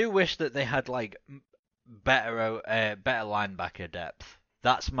goes. I do wish that they had like better linebacker depth.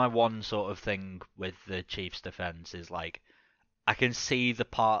 That's my one sort of thing with the Chiefs' defense is like I can see the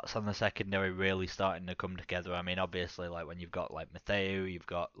parts on the secondary really starting to come together. I mean, obviously, like when you've got like Mathieu, you've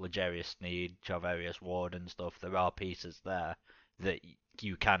got L'Jarius Sneed, Charvarius Ward, and stuff. There are pieces there that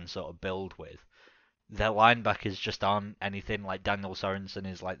you can sort of build with. Their linebackers just aren't anything. Like Daniel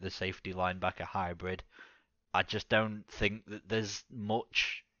Sorensen is like the safety linebacker hybrid. I just don't think that there's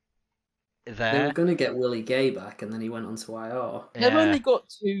much there. They were going to get Willie Gay back, and then he went on to IR. They've only got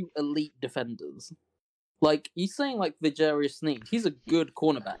 2 elite defenders. Like, you're saying, like, L'Jarius Sneed, he's a good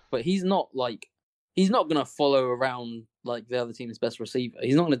cornerback, but he's not going to follow around, like, the other team's best receiver.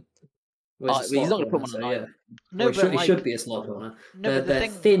 He's not going to... he's not going to put one on yeah. No, he should be a slot corner. No, they're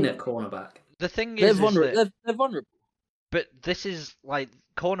thin at cornerback. The thing They're is vulnerable. They're vulnerable. But this is like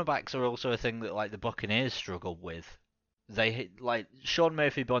cornerbacks are also a thing that like the Buccaneers struggle with. They like Sean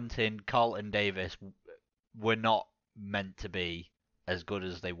Murphy Bunting, Carlton Davis were not meant to be as good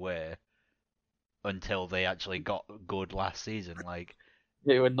as they were until they actually got good last season. Like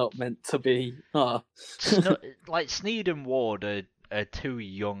They were not meant to be. like Sneed and Ward are 2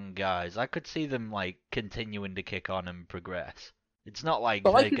 young guys. I could see them like continuing to kick on and progress. It's not like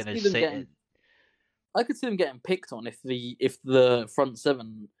But they're gonna sit. I could see them getting picked on if the front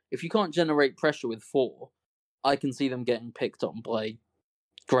 7, if you can't generate pressure with 4, I can see them getting picked on by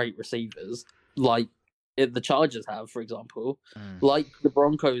great receivers like the Chargers have, for example. Like the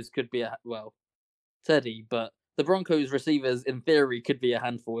Broncos could be Teddy, but the Broncos receivers in theory could be a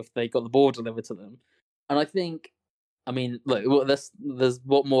handful if they got the ball delivered to them. And I think, I mean, look, there's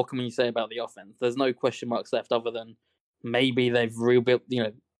what more can we say about the offense? There's no question marks left other than maybe they've rebuilt,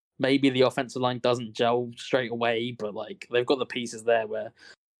 maybe the offensive line doesn't gel straight away, but like they've got the pieces there where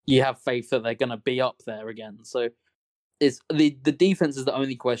you have faith that they're going to be up there again. So it's the defense is the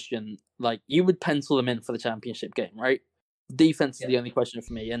only question. Like you would pencil them in for the championship game, right? Defense is the only question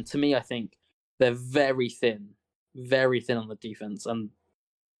for me, and to me, I think they're very thin on the defense. And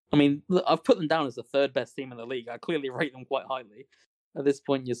I mean, I've put them down as the 3rd best team in the league. I clearly rate them quite highly. At this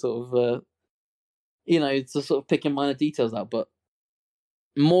point, you're sort of, it's just sort of picking minor details out, but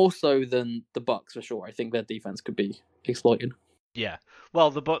more so than the Bucks for sure. I think their defense could be exploited. Yeah, well,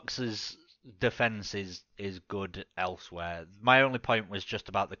 the Bucks' defense is good elsewhere. My only point was just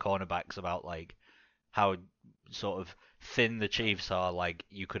about the cornerbacks, about like how sort of thin the Chiefs are, like,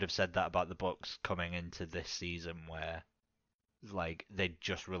 you could have said that about the Bucks coming into this season, where like they'd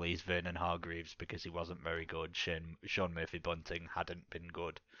just released Vernon Hargreaves because he wasn't very good. Sean Murphy-Bunting hadn't been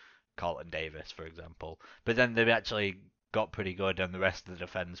good. Carlton Davis, for example. But then they actually got pretty good, and the rest of the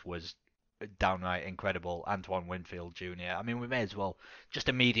defense was downright incredible. Antoine Winfield Jr. I mean, we may as well just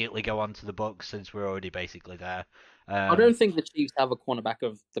immediately go on to the Bucks since we're already basically there. I don't think the Chiefs have a cornerback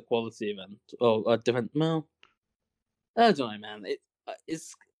of the quality of them. Or a defense. Well, I don't know, man.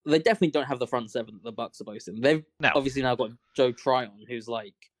 It's they definitely don't have the front seven that the Bucks are boasting. They've obviously now got Joe Tryon, who's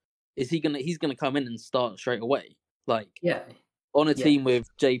like, he's gonna come in and start straight away, like on a team with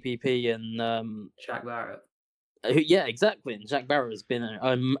JPP and Shaq Barrett. Yeah, exactly. And Shaq Barrett has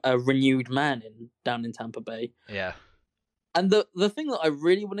been a renewed man down in Tampa Bay. Yeah. And the thing that I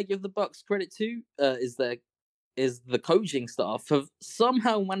really want to give the Bucks credit to is the coaching staff have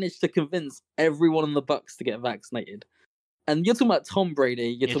somehow managed to convince everyone in the Bucks to get vaccinated. And you're talking about Tom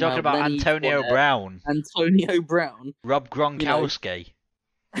Brady. You're talking about Antonio Brown. Rob Gronkowski.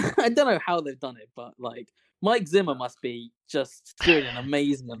 I don't know how they've done it, but like Mike Zimmer must be just doing an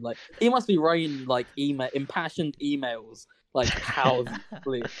amazing. Like he must be writing like impassioned emails. Like how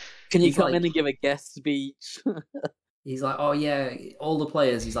can you come in and give a guest speech? He's like, oh yeah, all the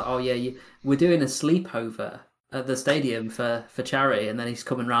players. He's like, oh yeah, we're doing a sleepover at the stadium for charity, and then he's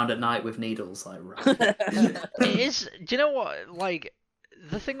coming round at night with needles. Like, right. It is. Do you know what? Like,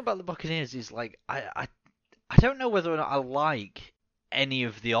 the thing about the Buccaneers is like, I don't know whether or not I like any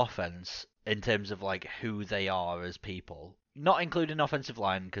of the offense in terms of like who they are as people. Not including offensive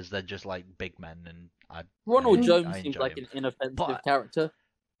line because they're just like big men, and Ronald Jones seems like an inoffensive character.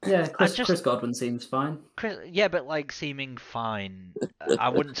 Yeah, Chris Godwin seems fine. But like seeming fine, I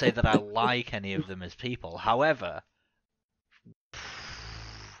wouldn't say that I like any of them as people. However,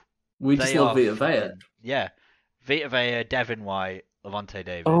 we just love Vita Vea. Yeah, Vita Vea, Devin White, Lavonte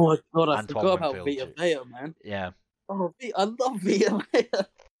David. Oh my god, I forgot about Vita Vea, man. Yeah. Oh, I love Vita Vea.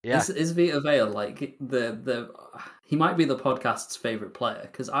 Yeah. Is Vita Vea like he might be the podcast's favorite player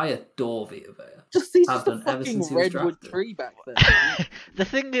because I adore Vita Vea. He's just a fucking redwood tree back there. the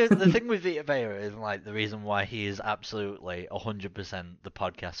thing with Vita Vea is like the reason why he is absolutely 100% the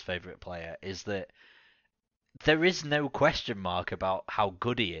podcast's favorite player is that there is no question mark about how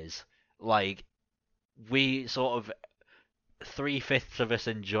good he is. Like we sort of 3/5 of us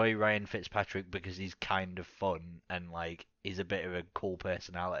enjoy Ryan Fitzpatrick because he's kind of fun and like he's a bit of a cool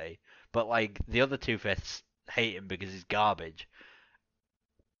personality, but like the other 2/5 hate him because he's garbage.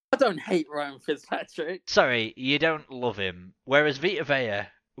 I don't hate Ryan Fitzpatrick. Sorry, you don't love him. Whereas Vita Vea,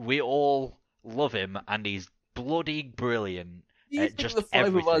 we all love him and he's bloody brilliant. Do you think the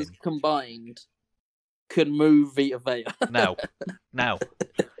five of us combined could move Vita Vea? No.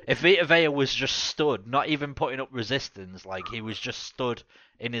 If Vita Vea was just stood, not even putting up resistance, like he was just stood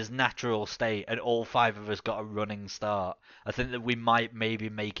in his natural state and all five of us got a running start, I think that we might maybe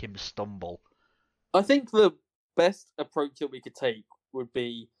make him stumble. I think the best approach that we could take would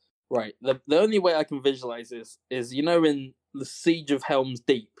be, right, the only way I can visualize this is, you know, in the Siege of Helm's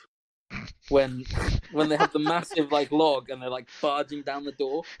Deep, when they have the massive like log and they're like barging down the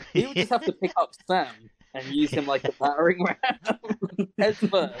door, we would just have to pick up Sam and use him like a battering ram, head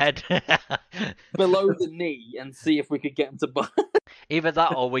first, below the knee, and see if we could get him to barge. Either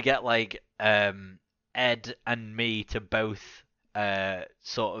that, or we get like Ed and me to both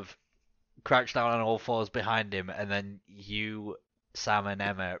sort of crouch down on all fours behind him, and then you, Sam, and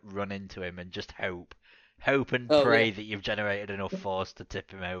Emma run into him and just hope and pray that you've generated enough force to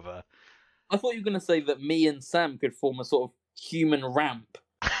tip him over. I thought you were going to say that me and Sam could form a sort of human ramp,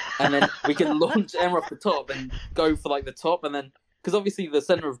 and then we could launch Emma off the top and go for like the top, and then because obviously the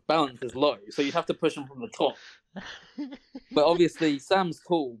center of balance is low, so you'd have to push him from the top. But obviously Sam's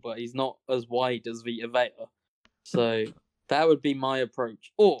cool, but he's not as wide as Vita Vea, so that would be my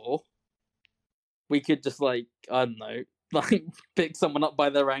approach. Or we could just like, I don't know, like pick someone up by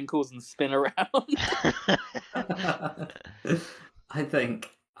their ankles and spin around. I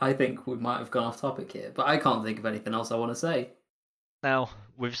think we might have gone off topic here, but I can't think of anything else I want to say. Now,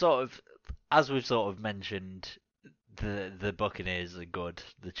 we've sort of mentioned, the Buccaneers are good,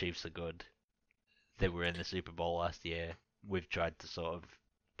 the Chiefs are good. They were in the Super Bowl last year. We've tried to sort of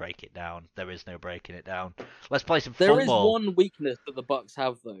break it down. There is no breaking it down. Let's play some football. There is one weakness that the Bucs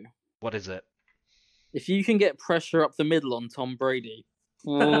have, though. What is it? If you can get pressure up the middle on Tom Brady.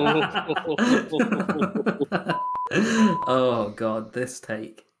 Oh God, this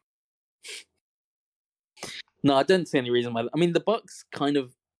take. No, I don't see any reason why. I mean, the Bucs kind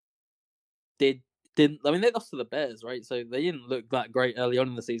of didn't. I mean, they lost to the Bears, right? So they didn't look that great early on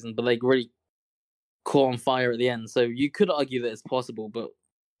in the season, but they really caught on fire at the end. So you could argue that it's possible, but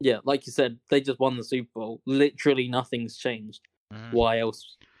yeah, like you said, they just won the Super Bowl. Literally nothing's changed. Why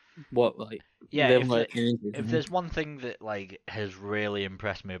else? What, like? Yeah, if there's one thing that like has really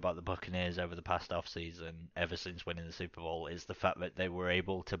impressed me about the Buccaneers over the past off season, ever since winning the Super Bowl, is the fact that they were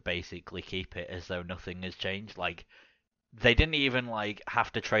able to basically keep it as though nothing has changed. Like, they didn't even like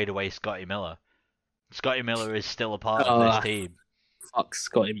have to trade away Scotty Miller. Scotty Miller is still a part of this team. Fuck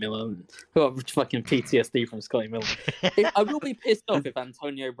Scotty Miller. Got fucking PTSD from Scotty Miller. I will be pissed off if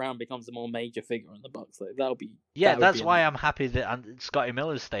Antonio Brown becomes a more major figure in the Bucs. Though that'll be. Yeah, that's why I'm happy that Scotty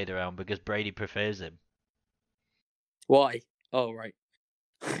Miller's stayed around, because Brady prefers him. Why? Oh, right.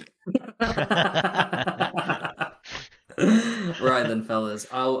 Right then, fellas.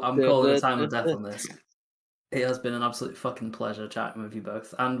 I'm calling the time of death on this. It has been an absolute fucking pleasure chatting with you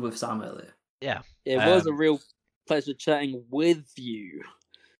both, and with Sam earlier. Yeah. It was a real pleasure chatting with you.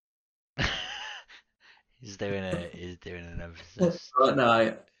 He's doing an emphasis. Oh,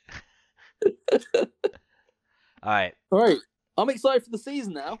 no. Alright. I'm excited for the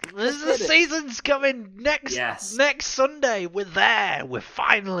season now. The season's coming next Sunday. We're there. We're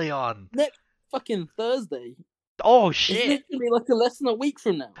finally on. Next fucking Thursday. Oh shit. It's literally like less than a week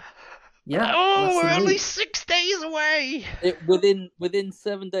from now. Yeah. Oh, we're only 6 days away. Within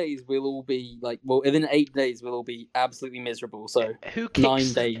 7 days, we'll all be within 8 days, we'll all be absolutely miserable. So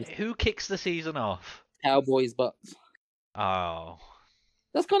 9 days. Who kicks the season off? Cowboys, Bucks. Oh.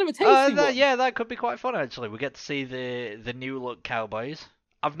 That's kind of a tasty one. Yeah, that could be quite fun actually. We get to see the new look Cowboys.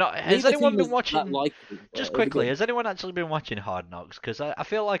 Has anyone been watching? Just quickly, has anyone actually been watching Hard Knocks? Because I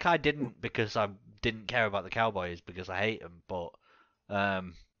feel like I didn't, because I didn't care about the Cowboys because I hate them. But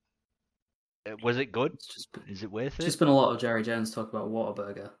was it good? Is it worth it? It's just been a lot of Jerry Jones talk about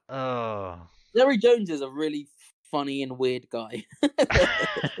Whataburger. Oh. Jerry Jones is a really funny and weird guy.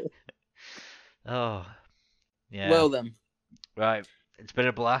 Oh. Yeah. Well then. Right. It's been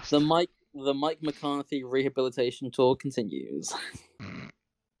a blast. The Mike McCarthy rehabilitation tour continues.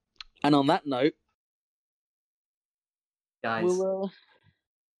 And on that note, guys,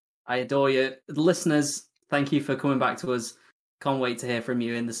 I adore you. Listeners, thank you for coming back to us. Can't wait to hear from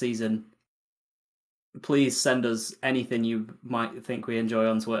you in the season. Please send us anything you might think we enjoy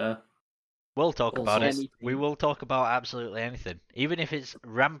on Twitter. We'll talk about it. We will talk about absolutely anything, even if it's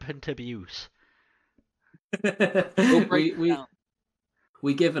rampant abuse.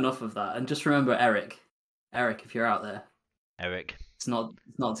 We give enough of that, and just remember Eric, if you're out there, Eric, it's not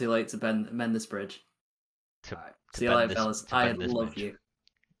too late to mend this bridge. Right. See you later, fellas. I love you.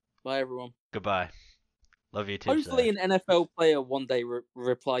 Bye, everyone. Goodbye. Love you too. Hopefully, an NFL player one day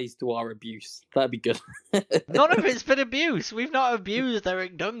replies to our abuse. That'd be good. None of it's been abuse. We've not abused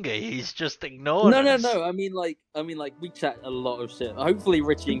Eric Dungy. He's just ignored us. No. I mean, we chat a lot of shit. Hopefully,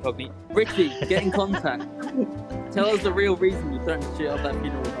 Richie get in contact. Tell us the real reason you threatened to shit up that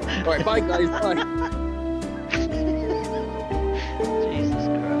funeral. All right, bye guys. Bye.